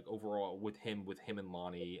better. Like overall with him and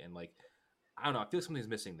Lonnie and like I don't know. I feel something's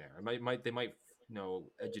missing there. They might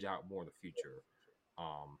edge it out more in the future.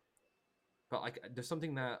 Um, but like there's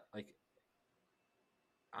something that like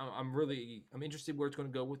I'm interested where it's going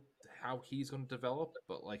to go with how he's going to develop.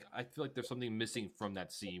 But like I feel like there's something missing from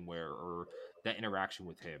that scene where or that interaction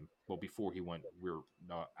with him. Well, before he went,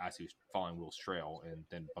 as he was following Will's trail and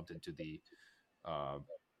then bumped into the uh,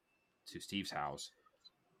 to Steve's house.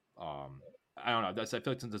 I don't know. I feel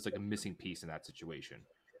like there's like a missing piece in that situation.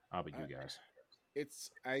 How about I, you guys?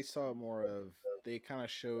 I saw more of they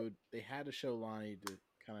had to show Lonnie to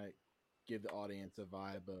kind of give the audience a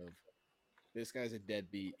vibe of this guy's a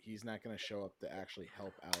deadbeat. He's not going to show up to actually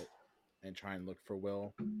help out and try and look for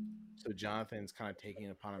Will. So Jonathan's kind of taking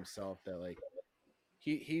it upon himself that like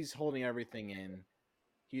he's holding everything in.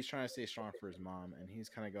 He's trying to stay strong for his mom, and he's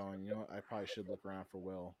kind of going, you know what, I probably should look around for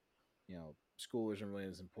Will. School isn't really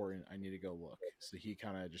as important. I need to go look. So he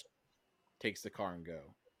kind of just takes the car and go.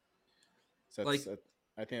 So Like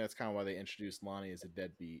I think that's kind of why they introduced Lonnie as a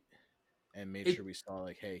deadbeat and made it sure we saw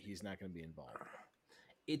like, hey, he's not going to be involved.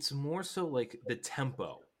 it's more so like the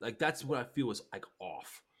tempo. Like that's what I feel is like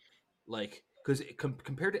off. Like because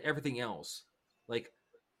compared to everything else, like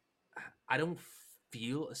I don't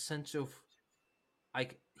feel a sense of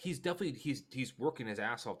like he's working his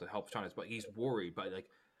ass off to help China, but he's worried. But like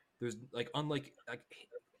there's like unlike like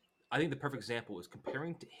I think the perfect example is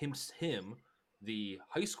comparing to him the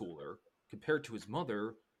high schooler compared to his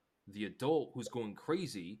mother, the adult who's going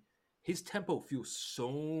crazy. His tempo feels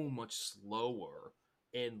so much slower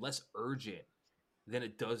and less urgent than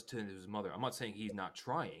it does to his mother. I'm not saying he's not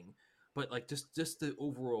trying, but like just the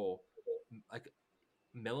overall like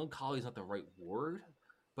melancholy is not the right word,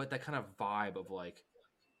 but that kind of vibe of like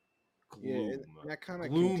Yeah, gloom. and that kind of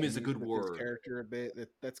Gloom is a continues good with his word. character a bit.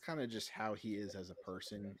 That's kind of just how he is as a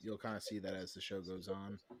person. You'll kind of see that as the show goes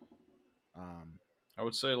on. Um, I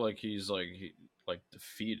would say like he's like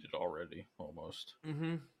defeated already almost.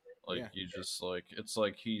 Mm-hmm. Like yeah, he just like it's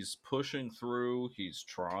like he's pushing through, he's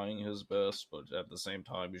trying his best, but at the same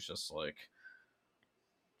time he's just like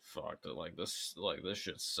fuck it, like this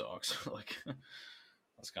shit sucks. Like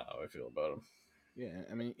that's kind of how I feel about him. yeah.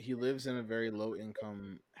 I mean, he lives in a very low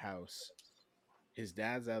income house. His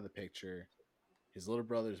dad's out of the picture. His little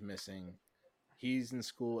brother's missing. He's in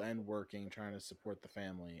school and working, trying to support the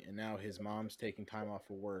family. And now his mom's taking time off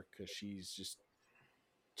of work because she's just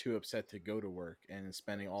too upset to go to work and is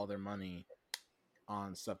spending all their money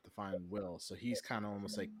on stuff to find Will. So he's kind of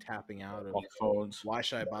almost like tapping out of Off phones. why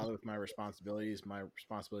should I bother with my responsibilities? My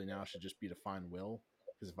responsibility now should just be to find Will.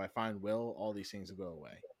 Because if I find Will, all these things will go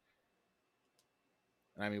away.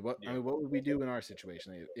 And Yeah. what would we do in our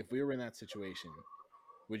situation? If we were in that situation,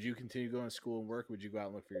 would you continue going to school and work? Would you go out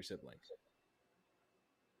and look for your sibling?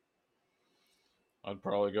 I'd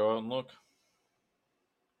probably go out and look.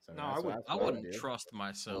 So I mean, No, I would. that's I what I would wouldn't do. trust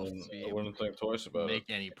myself to be I able wouldn't think twice to about it. make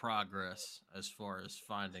any progress as far as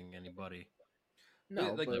finding anybody.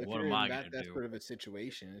 No, Like, but Like, if what you're am in I that gonna do? desperate of a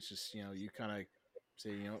situation, it's just you kind of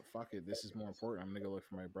say, fuck it, this is more important. I'm gonna go look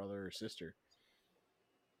for my brother or sister.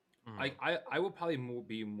 Mhm. I would probably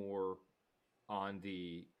be more on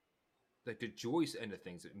the like the Joyce end of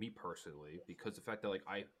things, me personally, because the fact that like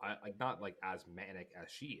I like not like as manic as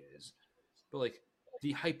she is, but like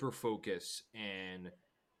the hyper focus and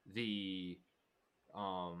the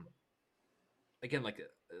um again like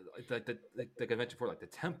I mentioned before, like the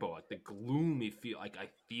tempo, like the gloomy feel like I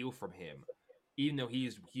feel from him, even though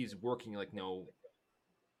he's working like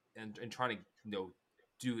and trying to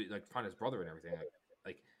do it like find his brother and everything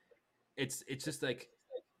like it's just like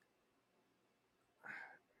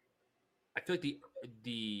I feel like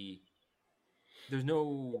the there's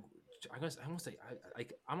no I guess I want to say I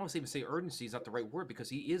don't want to even say urgency is not the right word because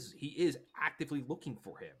he is actively looking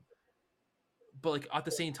for him, but like at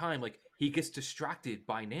the same time like he gets distracted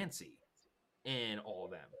by Nancy and all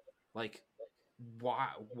of them. Like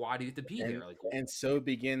why do you have to be And there? Like and so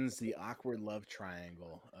begins the awkward love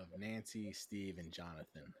triangle of Nancy, Steve, and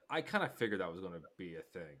Jonathan. I kind of figured that was going to be a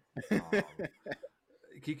thing.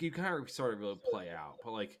 You kind of sort of really play out,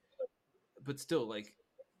 but still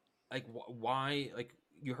why like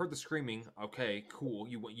you heard the screaming, okay, cool,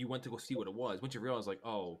 you went to go see what it was. Once you realize like,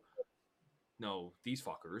 oh no, these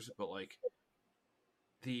fuckers, but like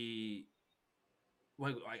the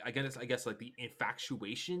like I guess like the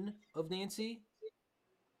infatuation of Nancy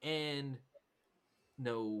and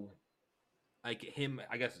no like him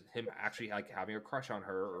I guess him actually like having a crush on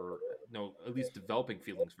her or no at least developing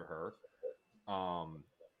feelings for her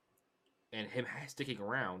and him sticking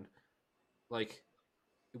around like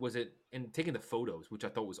was it and taking the photos which I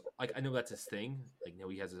thought was like I know that's his thing like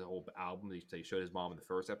he has his whole album that he showed his mom in the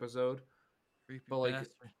first episode Creepy but bastard.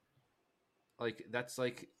 like that's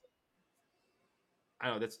like I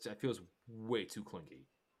don't know that feels way too clingy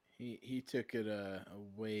he took it a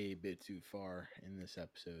way bit too far in this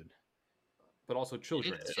episode. but also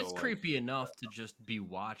children It's so like creepy enough to just be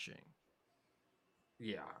watching.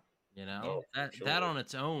 yeah You know Oh, for that sure. on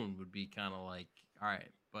its own would be kind of like, all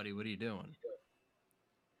right, buddy, what are you doing?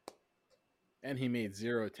 And he made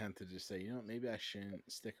zero attempt to just say, maybe I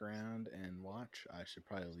shouldn't stick around and watch. I should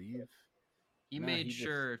probably leave. He Nah, made he just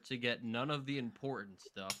sure to get none of the important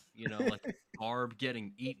stuff, like Barb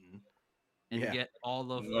getting eaten, and yeah. get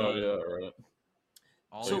all of Oh the yeah, right.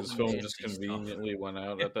 all Like of so his the phone just Nancy stuff. conveniently went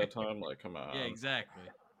out at that time. Like, come Yeah, on. exactly.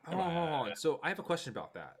 hold on. So I have a question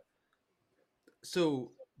about that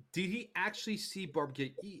so did he actually see Barb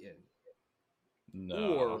get eaten Nah.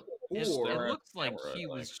 or Just It or staring at looks the like camera, he I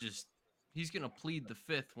was think. just he's gonna plead the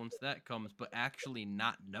fifth once that comes, but actually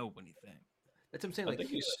not know anything. that's what I'm saying I like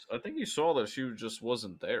think I think he saw that she just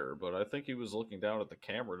wasn't there, but I think he was looking down at the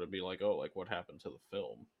camera to be like, "Oh, like what happened to the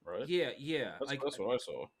film?" Right? yeah like That's what I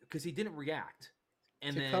saw. because he didn't react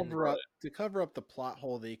and To then cover up the plot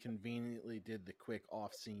hole, they conveniently did the quick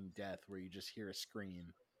off-scene death where you just hear a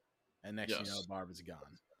scream, and next thing you know, Yes. Barb is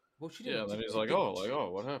gone. well she Yeah, didn't and then he's did, like,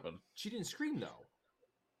 "Oh, what happened?" she didn't scream though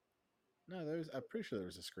No, I'm pretty sure there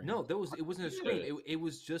was a scream. no it wasn't a scream Yeah, it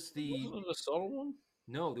was just the wasn't it a subtle one?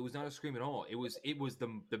 no there was not a scream at all it was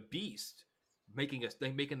the beast making us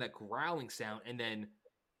making that growling sound and then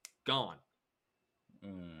gone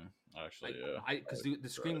Mm, actually, like yeah. I because the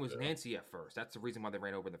scream Right, was Nancy at first. That's the reason why they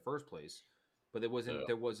ran over in the first place. But yeah.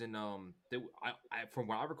 there wasn't from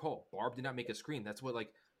what I recall, Barb did not make a scream. That's what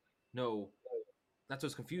like no, that's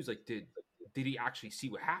what's confused. Like did he actually see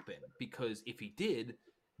what happened? Because if he did,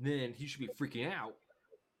 then he should be freaking out.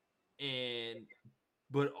 And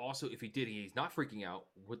but also if he did, he's not freaking out.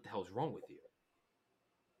 What the hell's wrong with you?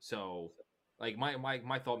 So like my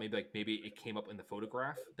thought maybe it came up in the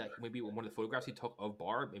photograph that maybe one of the photographs he took of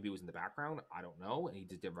Barb maybe it was in the background I don't know and he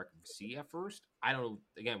just didn't see at first I don't know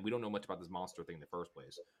again we don't know much about this monster thing in the first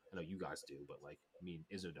place I know you guys do but like me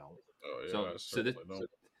and Izzo don't Oh, yeah. I so certainly don't.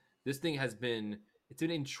 this thing it's been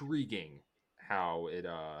intriguing how it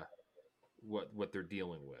what they're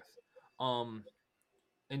dealing with um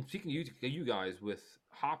and speaking of you guys with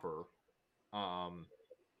Hopper um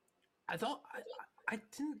I thought I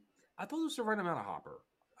didn't. I thought it was the right amount of Hopper.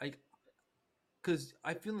 Like, because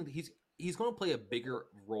I feel like he's going to play a bigger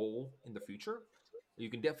role in the future. You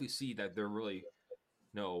can definitely see that they're really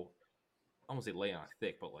no, I won't say laying on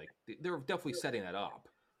thick, but like they're definitely setting that up.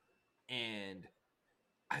 And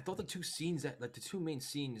I thought the two scenes that like the two main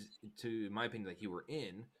scenes, to my opinion, that he were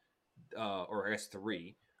in, or I guess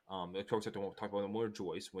three. Of course, I don't talk about more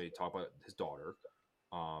Joyce when you talk about his daughter.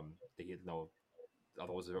 They I thought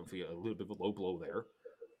it was a little bit of a low blow there.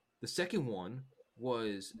 The second one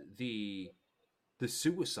was the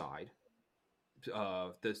suicide,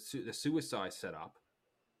 the suicide setup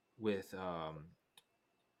with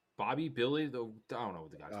Bobby, Billy. I don't know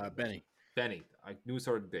what the guy's name was. Benny. Benny. I knew it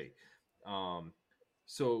started with B. Um,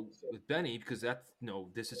 so with Benny, because that's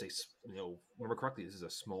this is a remember correctly, this is a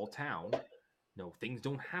small town. no, things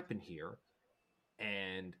don't happen here,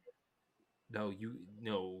 and no, you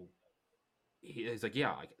no, he's like,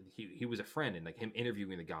 yeah, like he was a friend, and like him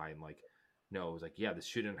interviewing the guy, and like, no, it was like, yeah, this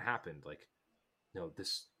shouldn't have happened, like, no,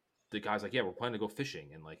 this the guy's like, yeah, we're planning to go fishing,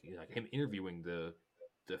 and like, him interviewing the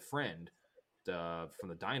friend from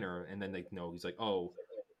the diner, and then like, no, he's like, oh,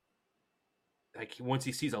 like once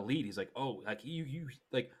he sees a lead, he's like, oh, like you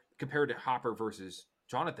like compared to Hopper versus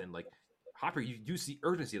Jonathan, like Hopper, you do see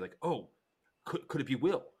urgency, like, oh, could it be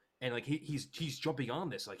Will? And like he's jumping on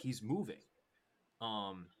this, like he's moving.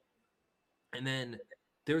 Um, and then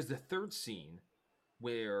there's the third scene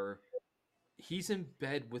where he's in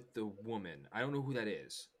bed with the woman. I don't know who that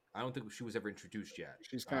is. I don't think she was ever introduced yet.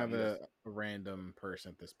 She's kind of You guys, a random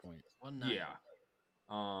person at this point. One night.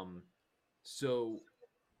 yeah. So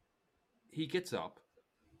he gets up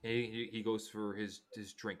and he goes for his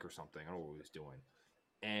drink or something. I don't know what he was doing.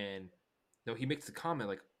 And no, he makes the comment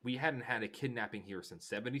like, we hadn't had a kidnapping here since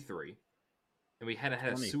 '73, and we hadn't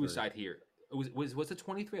had a 23. suicide here. It was it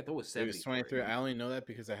 23? I thought it was It 73. was 23. I only know that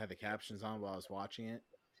because I had the captions on while I was watching it,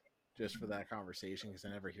 just for that conversation, because I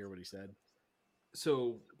never hear what he said.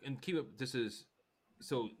 So, and keep it. This is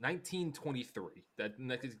so 1923.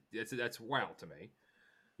 That's wild to me.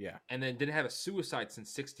 Yeah. And then didn't have a suicide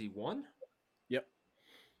since '61. Yep.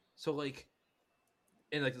 So like,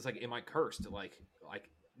 and like it's like, am I cursed? Like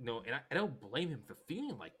no, and I don't blame him for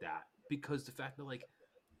feeling like that, because the fact that like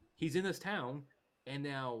he's in this town and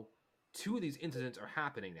now two of these incidents are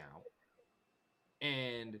happening now,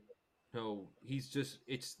 and no, he's just,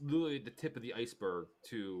 it's literally the tip of the iceberg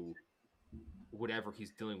to whatever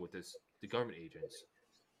he's dealing with, the government agents.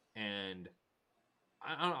 And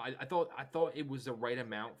I don't know, I thought it was the right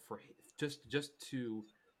amount for just to,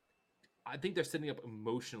 I think they're setting up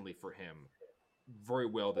emotionally for him very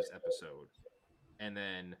well this episode. And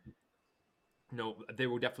then no, they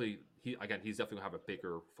will definitely, he's definitely gonna have a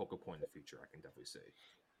bigger focal point in the future, I can definitely see.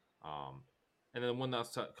 And then one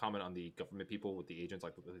last comment on the government people with the agents,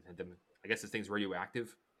 like them, I guess this thing's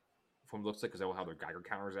radioactive from what it looks like, because they will have their Geiger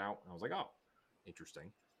counters out. And I was like, oh,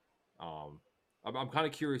 interesting. I'm kind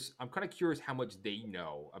of curious. I'm kind of curious how much they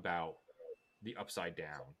know about the Upside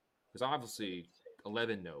Down, because obviously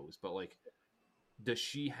 11 knows, but like, does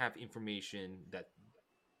she have information that,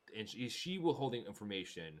 and is she will holding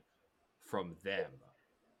information from them,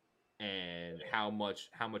 and how much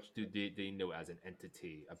do they know as an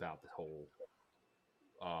entity about the whole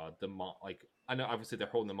like, I know obviously they're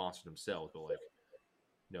holding the monster themselves, but like,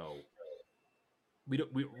 no,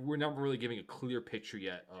 we're not really giving a clear picture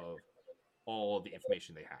yet of all of the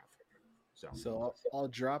information they have. So I'll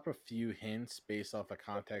drop a few hints based off of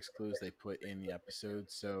context clues they put in the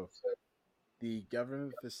episode. So the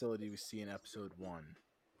government facility we see in episode 1,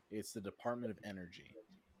 it's the Department of Energy.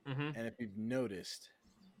 Mm-hmm. And if you've noticed,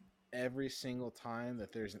 every single time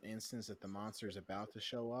that there's an instance that the monster is about to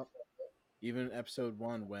show up, even in episode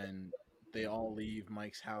 1 when they all leave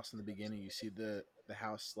Mike's house in the beginning, you see the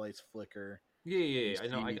house lights flicker. Yeah. I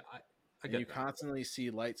know. I and get you that. constantly see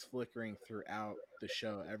lights flickering throughout the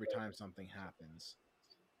show every time something happens.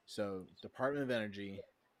 So Department of Energy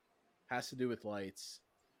has to do with lights.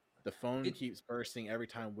 The phone keeps bursting every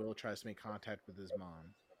time Will tries to make contact with his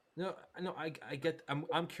mom. No, I get.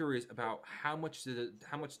 I'm curious about how much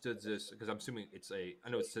does this, because I'm assuming it's I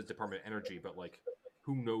know it says Department of Energy, but like,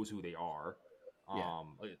 who knows who they are? Yeah.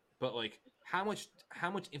 But like, how much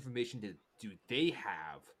information do they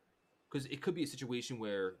have? Because it could be a situation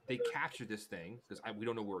where they capture this thing, because we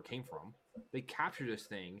don't know where it came from. They capture this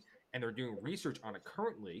thing and they're doing research on it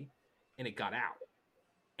currently, and it got out.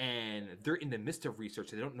 And they're in the midst of research,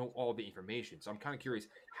 so they don't know all the information. So I'm kind of curious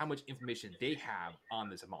how much information they have on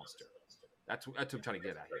this monster. That's what I'm trying to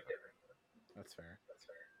get at here. That's fair.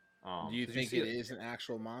 Do you think it is an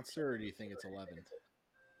actual monster, or do you think it's 11?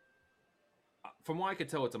 From what I can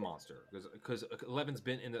tell, it's a monster, because 11's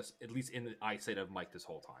been in this, at least in the eyesight of Mike this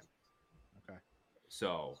whole time. Okay.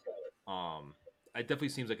 So, it definitely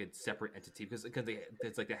seems like a separate entity, because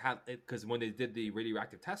it's like they had, because when they did the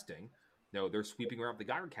radioactive testing, they're sweeping around the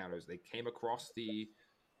Geiger counters. They came across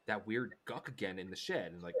that weird guck again in the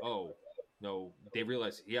shed, and like, oh no, they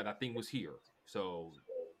realized, yeah, that thing was here. So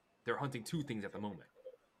they're hunting two things at the moment.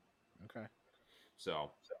 Okay.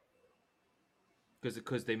 So,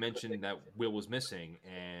 because they mentioned that Will was missing,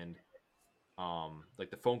 and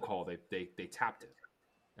like the phone call, they tapped it,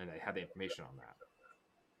 and they had the information on that.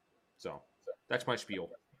 So that's my spiel.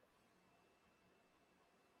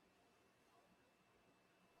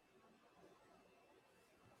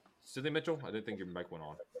 Sidney Mitchell, I didn't think your mic went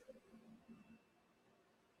on.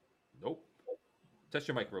 Nope. Test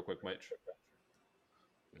your mic real quick, Mitch.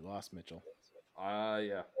 We lost Mitchell.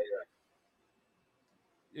 Yeah.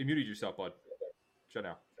 You muted yourself, bud. Shut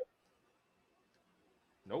now.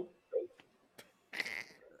 Nope.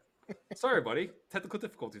 Sorry, buddy. Technical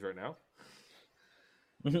difficulties right now.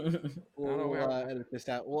 I don't know We'll how. edit this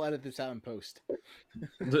out. We'll edit this out in post.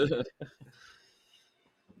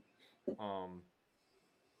 Um.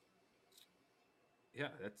 Yeah,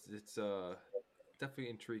 it's definitely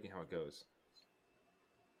intriguing how it goes.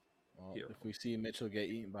 Well, Here. if we see Mitchell get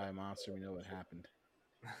eaten by a monster, we know what happened.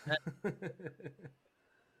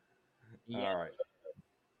 Yeah. All right.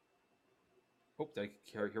 Oh, did I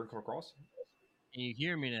hear him come across? Can you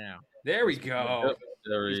hear me now? There we Yes, we go. Yep,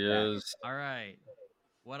 there He's he back. is. All right.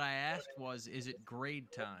 What I asked was, is it grade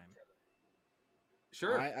time?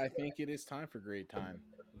 Sure. I think it is time for grade time.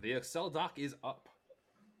 The Excel doc is up.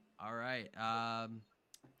 All right. Connor,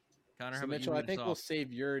 how So about Mitchell, you I lead us think we'll off?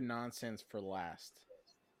 save your nonsense for last.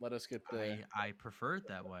 Let us get the. I prefer it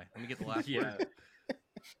that way. Let me get the last Yeah. word.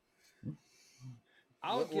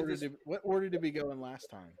 I'll give this. What order did we go in last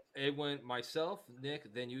time? It went myself,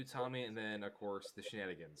 Nick, then you, Tommy, and then of course the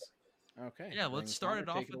shenanigans. Okay. Yeah, then let's start Connor, it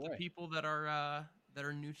off take with the away. people that are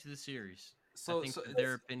new to the series. I So, think so, that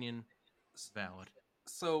their opinion is valid.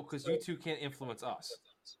 so, because you two can't influence us.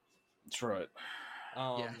 That's right.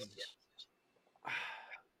 Yes.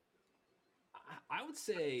 I would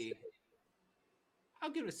say I'll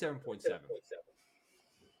give it a 7.7.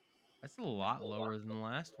 That's a lot lower than the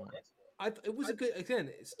last one. It was a good, again,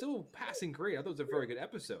 it's still passing grade. I thought it was a very good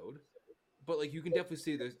episode, but like you can definitely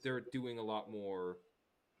see they're doing a lot more,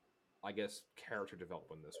 I guess, character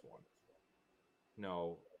development in this one.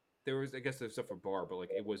 No, there was, I guess, there's stuff for Bar, but like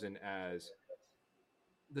it wasn't as,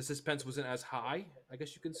 the suspense wasn't as high, I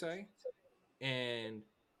guess you could say, and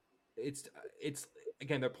it's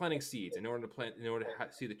again they're planting seeds in order to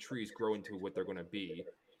see the trees grow into what they're going to be.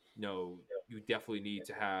 You definitely need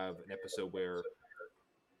to have an episode where,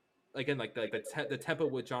 again, like the tempo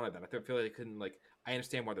with Jonathan. I feel like they couldn't, like, I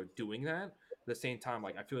understand why they're doing that. At the same time,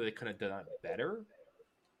 like I feel like they could have done it better.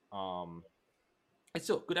 It's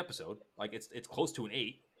still a good episode. Like it's close to an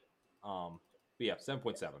 8. But yeah,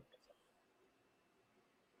 7.7.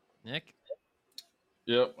 Nick?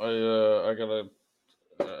 Yep, I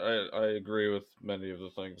agree with many of the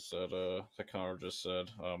things that Connor just said.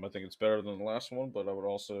 I think it's better than the last one, but I would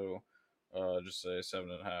also just say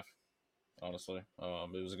 7.5. Honestly,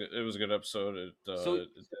 it was a good episode. So It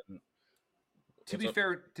didn't. to be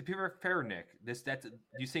fair, Nick, that's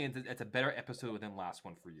you saying that's a better episode than last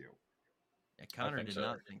one for you, Yeah, Connor think did so.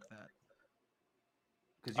 not think that.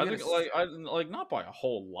 because I think like not by a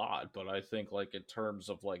whole lot, but I think like in terms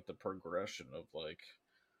of like the progression of like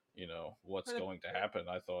what's going to happen,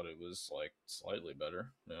 I thought it was like slightly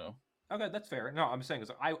better. Okay, that's fair. No, I'm saying is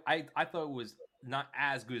I thought it was not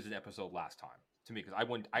as good as an episode last time to me, because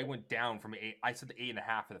I went down from 8. I said the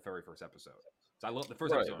 8.5 for the very first episode. So I loved the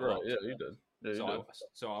first episode. I Right. loved. Yeah, you did. Yeah,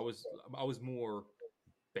 So you I was more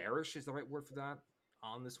bearish, is the right word for that,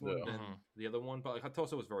 on this one Yeah. than Mhm. the other one. But like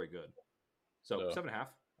Tosa was very good. So Yeah. 7.5.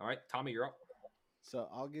 All right, Tommy, you're up. So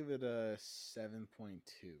I'll give it a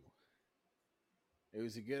 7.2. It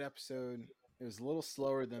was a good episode. It was a little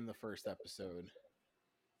slower than the first episode.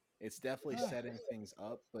 It's definitely setting things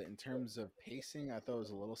up, but in terms of pacing, I thought it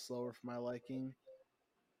was a little slower for my liking.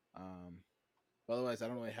 But otherwise, I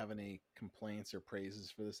don't really have any complaints or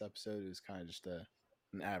praises for this episode. It was kind of just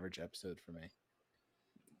an average episode for me.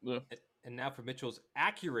 Yeah. And now for Mitchell's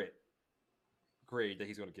accurate grade that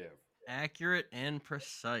he's going to give. Accurate and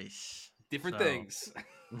precise. Different So- things.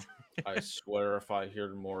 I swear, if I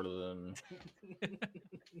hear more than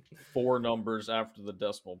 4 numbers after the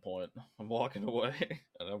decimal point, I'm walking away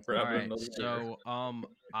and I'm All grabbing right, another beer. so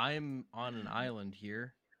I'm on an island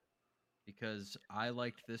here because I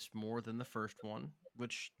liked this more than the first one,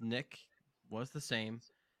 which Nick was the same,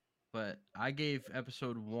 but I gave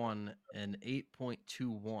episode 1 an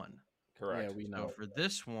 8.21. Correct. Yeah, we So know. for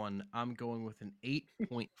this one, I'm going with an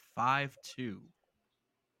 8.52.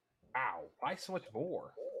 Ow, why so much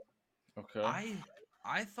more? Okay.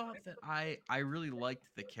 I thought that I really liked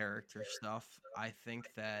the character stuff. I think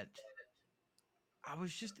that I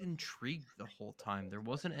was just intrigued the whole time. There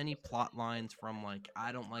wasn't any plot lines from like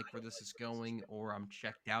I don't like where this is going or I'm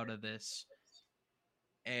checked out of this.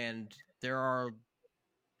 And there are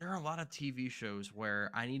a lot of TV shows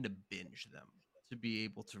where I need to binge them to be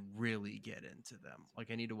able to really get into them.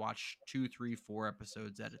 Like I need to watch 2, 3, 4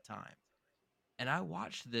 episodes at a time. And I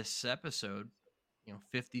watched this episode,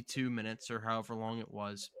 52 minutes or however long it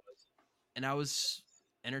was, and I was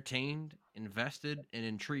entertained, invested, and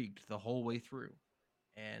intrigued the whole way through.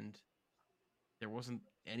 And there wasn't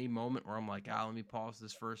any moment where I'm like, let me pause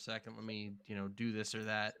this for a second. Let me, do this or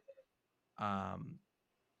that.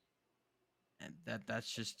 and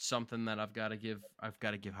that's just something that I've got to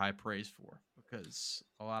give high praise for, because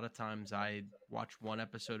a lot of times I watch one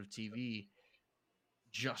episode of TV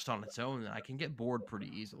just on its own and I can get bored pretty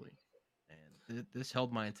easily, and this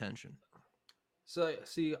held my attention. So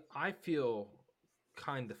see, I feel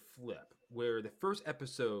kind of flip where the first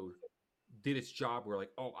episode did its job. Where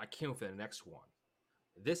like, oh, I can't wait for the next one.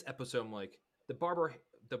 This episode, I'm like, the barber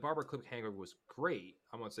cliffhanger was great.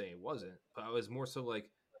 I'm not saying it wasn't, but I was more so like,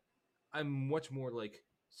 I'm much more like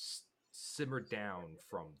simmered down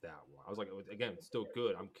from that one. I was like, again, it's still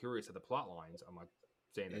good. I'm curious at the plot lines. I'm not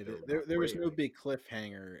saying that they're not There was great. no big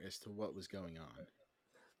cliffhanger as to what was going on.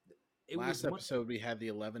 It Last was much. episode, we had the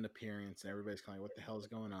 11 appearance, and everybody's kind of like, what the hell is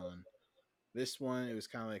going on? This one, it was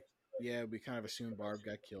kind of like, yeah, we kind of assumed Barb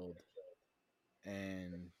got killed.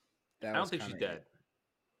 And that I don't was think kind she's of dead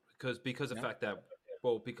because the No?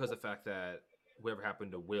 fact that whatever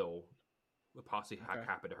happened to Will would possibly Okay.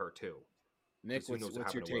 happen to her too. Nick, Who knows what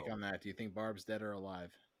what's your happened to take Will? on that? Do you think Barb's dead or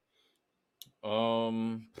alive?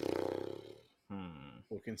 Um,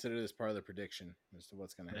 We'll consider this part of the prediction as to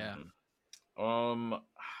what's going to Yeah. happen. um,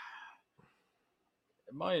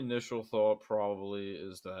 my initial thought probably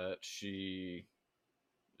is that she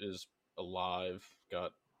is alive,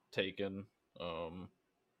 got taken.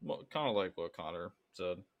 Kind of like what Connor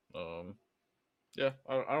said. Um, yeah,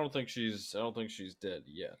 I don't think she's dead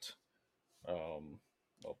yet.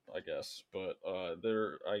 Well, I guess, but I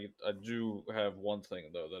do have one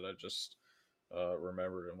thing though that I just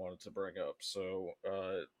remembered and wanted to bring up. So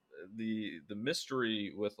the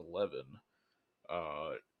mystery with 11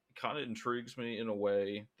 uh kind of intrigues me in a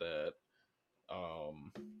way that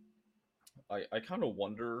um I kind of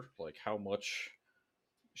wonder like how much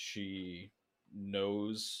she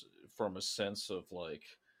knows from a sense of like,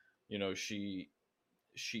 you know, she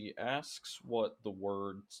asks what the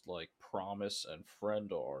words like promise and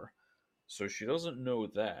friend are. So she doesn't know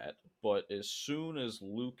that, but as soon as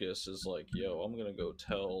Lucas is like, "Yo, I'm going to go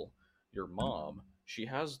tell your mom," she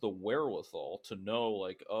has the wherewithal to know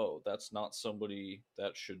like, "Oh, that's not somebody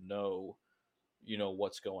that should know, you know,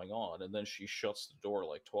 what's going on." And then she shuts the door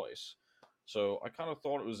like twice. So I kind of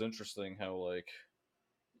thought it was interesting how like,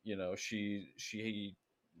 you know, she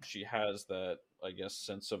has that, I guess,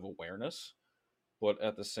 sense of awareness, but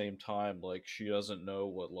at the same time like she doesn't know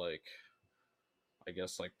what like, I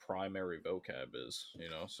guess, like primary vocab is, you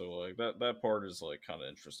know. So like that part is like kind of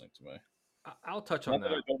interesting to me. I'll touch on Not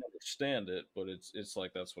that I that. don't understand it, but it's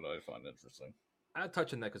like that's what I find interesting. I'll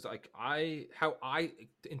touch on that because like how I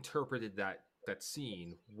interpreted that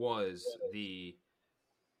scene was the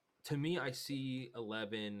to me I see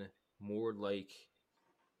 11 more like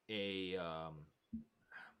a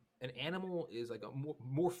an animal is like a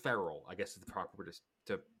more feral, I guess is the proper way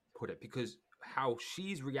to put it, because how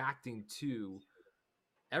she's reacting to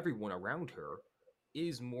everyone around her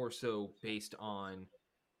is more so based on,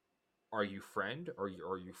 are you friend or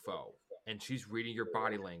are you foe? And she's reading your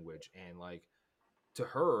body language, and like to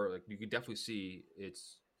her, like you can definitely see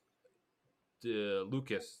it's the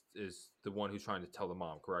Lucas is the one who's trying to tell the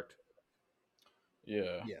mom, correct?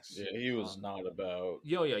 Yeah, Yes. yeah, he was not about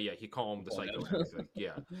Yeah. He called him the psycho and playing. everything.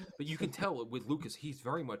 Yeah, but you can tell with Lucas, he's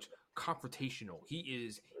very much confrontational. He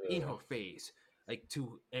is in Yeah, her face, like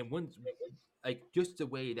to and when like just the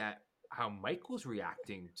way that how Michael's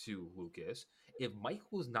reacting to Lucas. If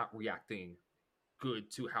Michael's not reacting good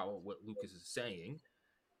to how what Lucas is saying,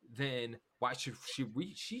 then why should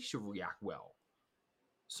she should react well?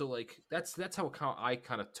 So like that's how I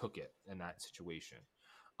kind of took it in that situation.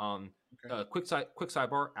 Um, Okay. quick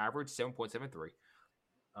sidebar, average 7.73.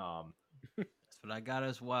 Um, That's what I got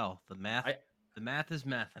as well. I The math is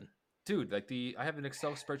mathin'. dude, like I have an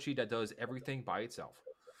Excel spreadsheet that does everything by itself.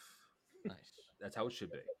 Nice. That's how it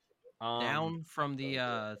should be. Down from the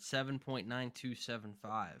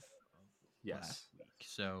 7.9275 of last Yes. week.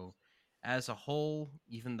 So, as a whole,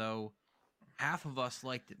 even though half of us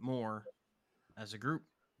liked it more as a group,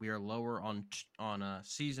 we are lower on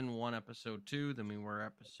season 1 episode 2 than we were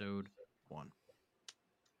episode 1.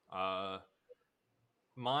 Uh,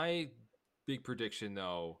 my big prediction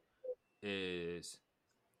though is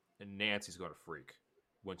Nancy's going to freak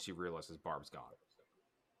when she realizes Barb's gone.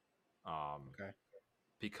 Okay.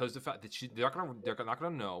 Because the fact that they're not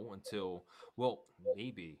gonna know until, well,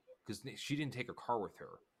 maybe because she didn't take her car with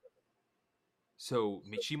her, so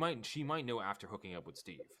she might know after hooking up with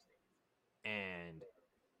Steve, and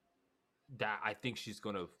that I think she's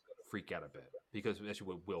gonna freak out a bit because especially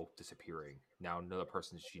with Will disappearing, now another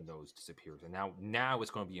person she knows disappears, and now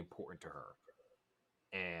it's going to be important to her,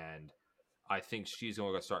 and I think she's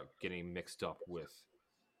going to start getting mixed up with.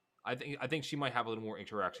 I think she might have a little more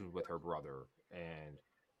interaction with her brother, and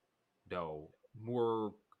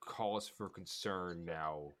more cause for concern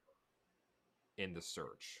now in the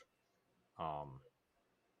search.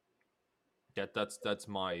 That's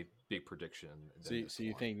my big prediction. So, so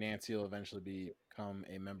you think Nancy will eventually become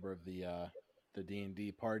a member of the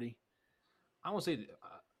D&D party? I won't say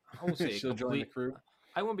I won't say a She'll join the complete. crew.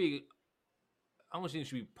 I won't be. I won't say she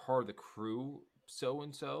should be part of the crew, so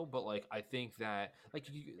and so. But like, I think that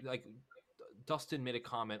like Dustin made a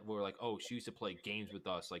comment where like, oh, she used to play games with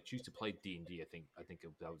us. Like she used to play D&D. I think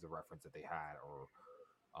that was a reference that they had, or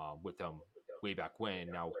with them way back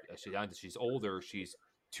when. Now she's older. She's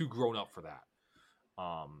too grown up for that.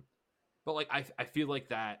 But like I feel like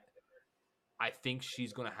that. I think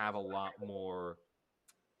she's going to have a lot more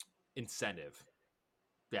incentive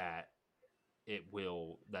that it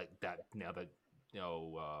will that now that you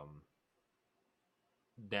know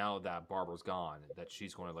now that Barbara's gone, that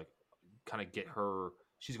she's going to like kind of get her.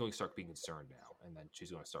 She's going to start being concerned now, and then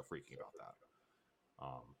she's going to start freaking about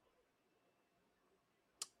that.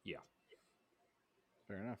 Yeah.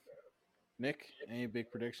 Fair enough. Nick, any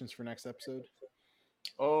big predictions for next episode?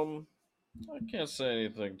 I can't say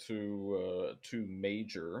anything too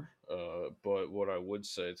major, but what I would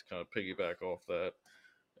say to kind of piggyback off that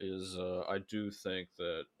is I do think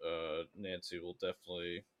that Nancy will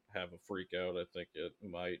definitely have a freak out. I think it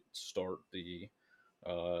might start the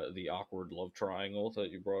awkward love triangle that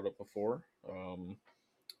you brought up before.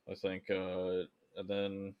 I think, and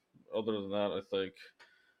then other than that,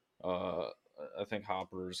 uh, I think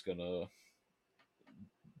Hopper's gonna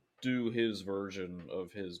do his version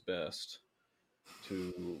of his best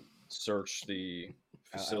to search the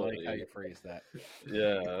I like how facility. you phrase that.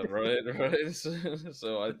 Yeah, right, right.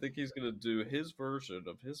 So I think he's gonna do his version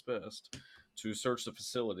of his best to search the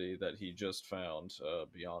facility that he just found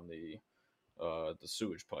beyond the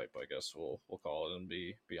sewage pipe. I guess we'll call it, and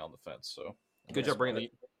be beyond the fence. So Good that's job bringing my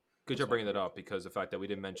that. Good that's job my bringing that prediction. up, because the fact that we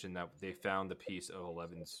didn't mention that they found the piece of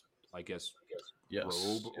Eleven's, I guess, Yes,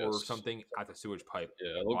 robe or yes, something at the sewage pipe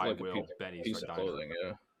yeah. It looked by like a Will Benny's piece of diner. clothing.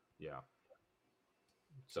 Yeah. Yeah.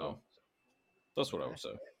 So So that's what I Okay. would say.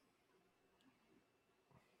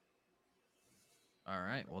 All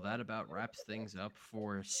right. Well, that about wraps things up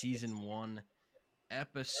for season 1,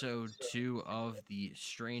 episode 2 of the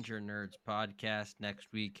Stranger Nerds podcast. Next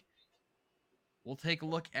week, we'll take a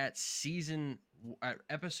look at at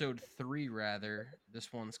episode 3 rather.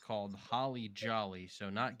 This one's called Holly Jolly, so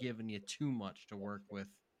not giving you too much to work with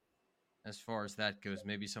as far as that goes.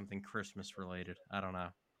 Maybe something Christmas related. I don't know.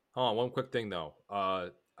 hold on, one quick thing though.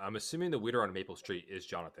 I'm assuming the Weirdo on Maple Street is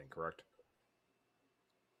Jonathan, correct?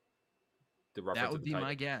 The That reference of would the be title.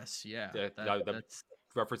 my guess. Yeah. Yeah, that That's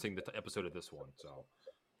referencing the episode of this one. So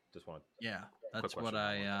just want yeah, a quick that's what question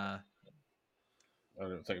on that one. I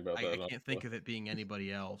didn't think about I that. can't think of it being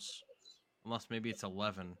anybody else. Unless maybe it's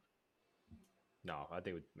 11. No, I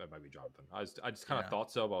think that might be Jonathan. I just kind of Yeah.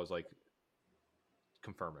 thought so, but I was like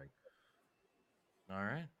confirming. All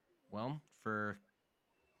right. Well, for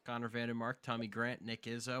Connor Vandermark, Tommy Grant, Nick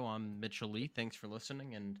Izzo, I'm Mitchell Lee. Thanks for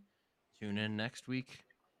listening, and tune in next week.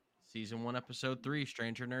 Season 1, Episode 3,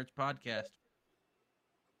 Stranger Nerds Podcast.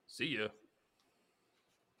 See ya.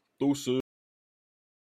 Deuces.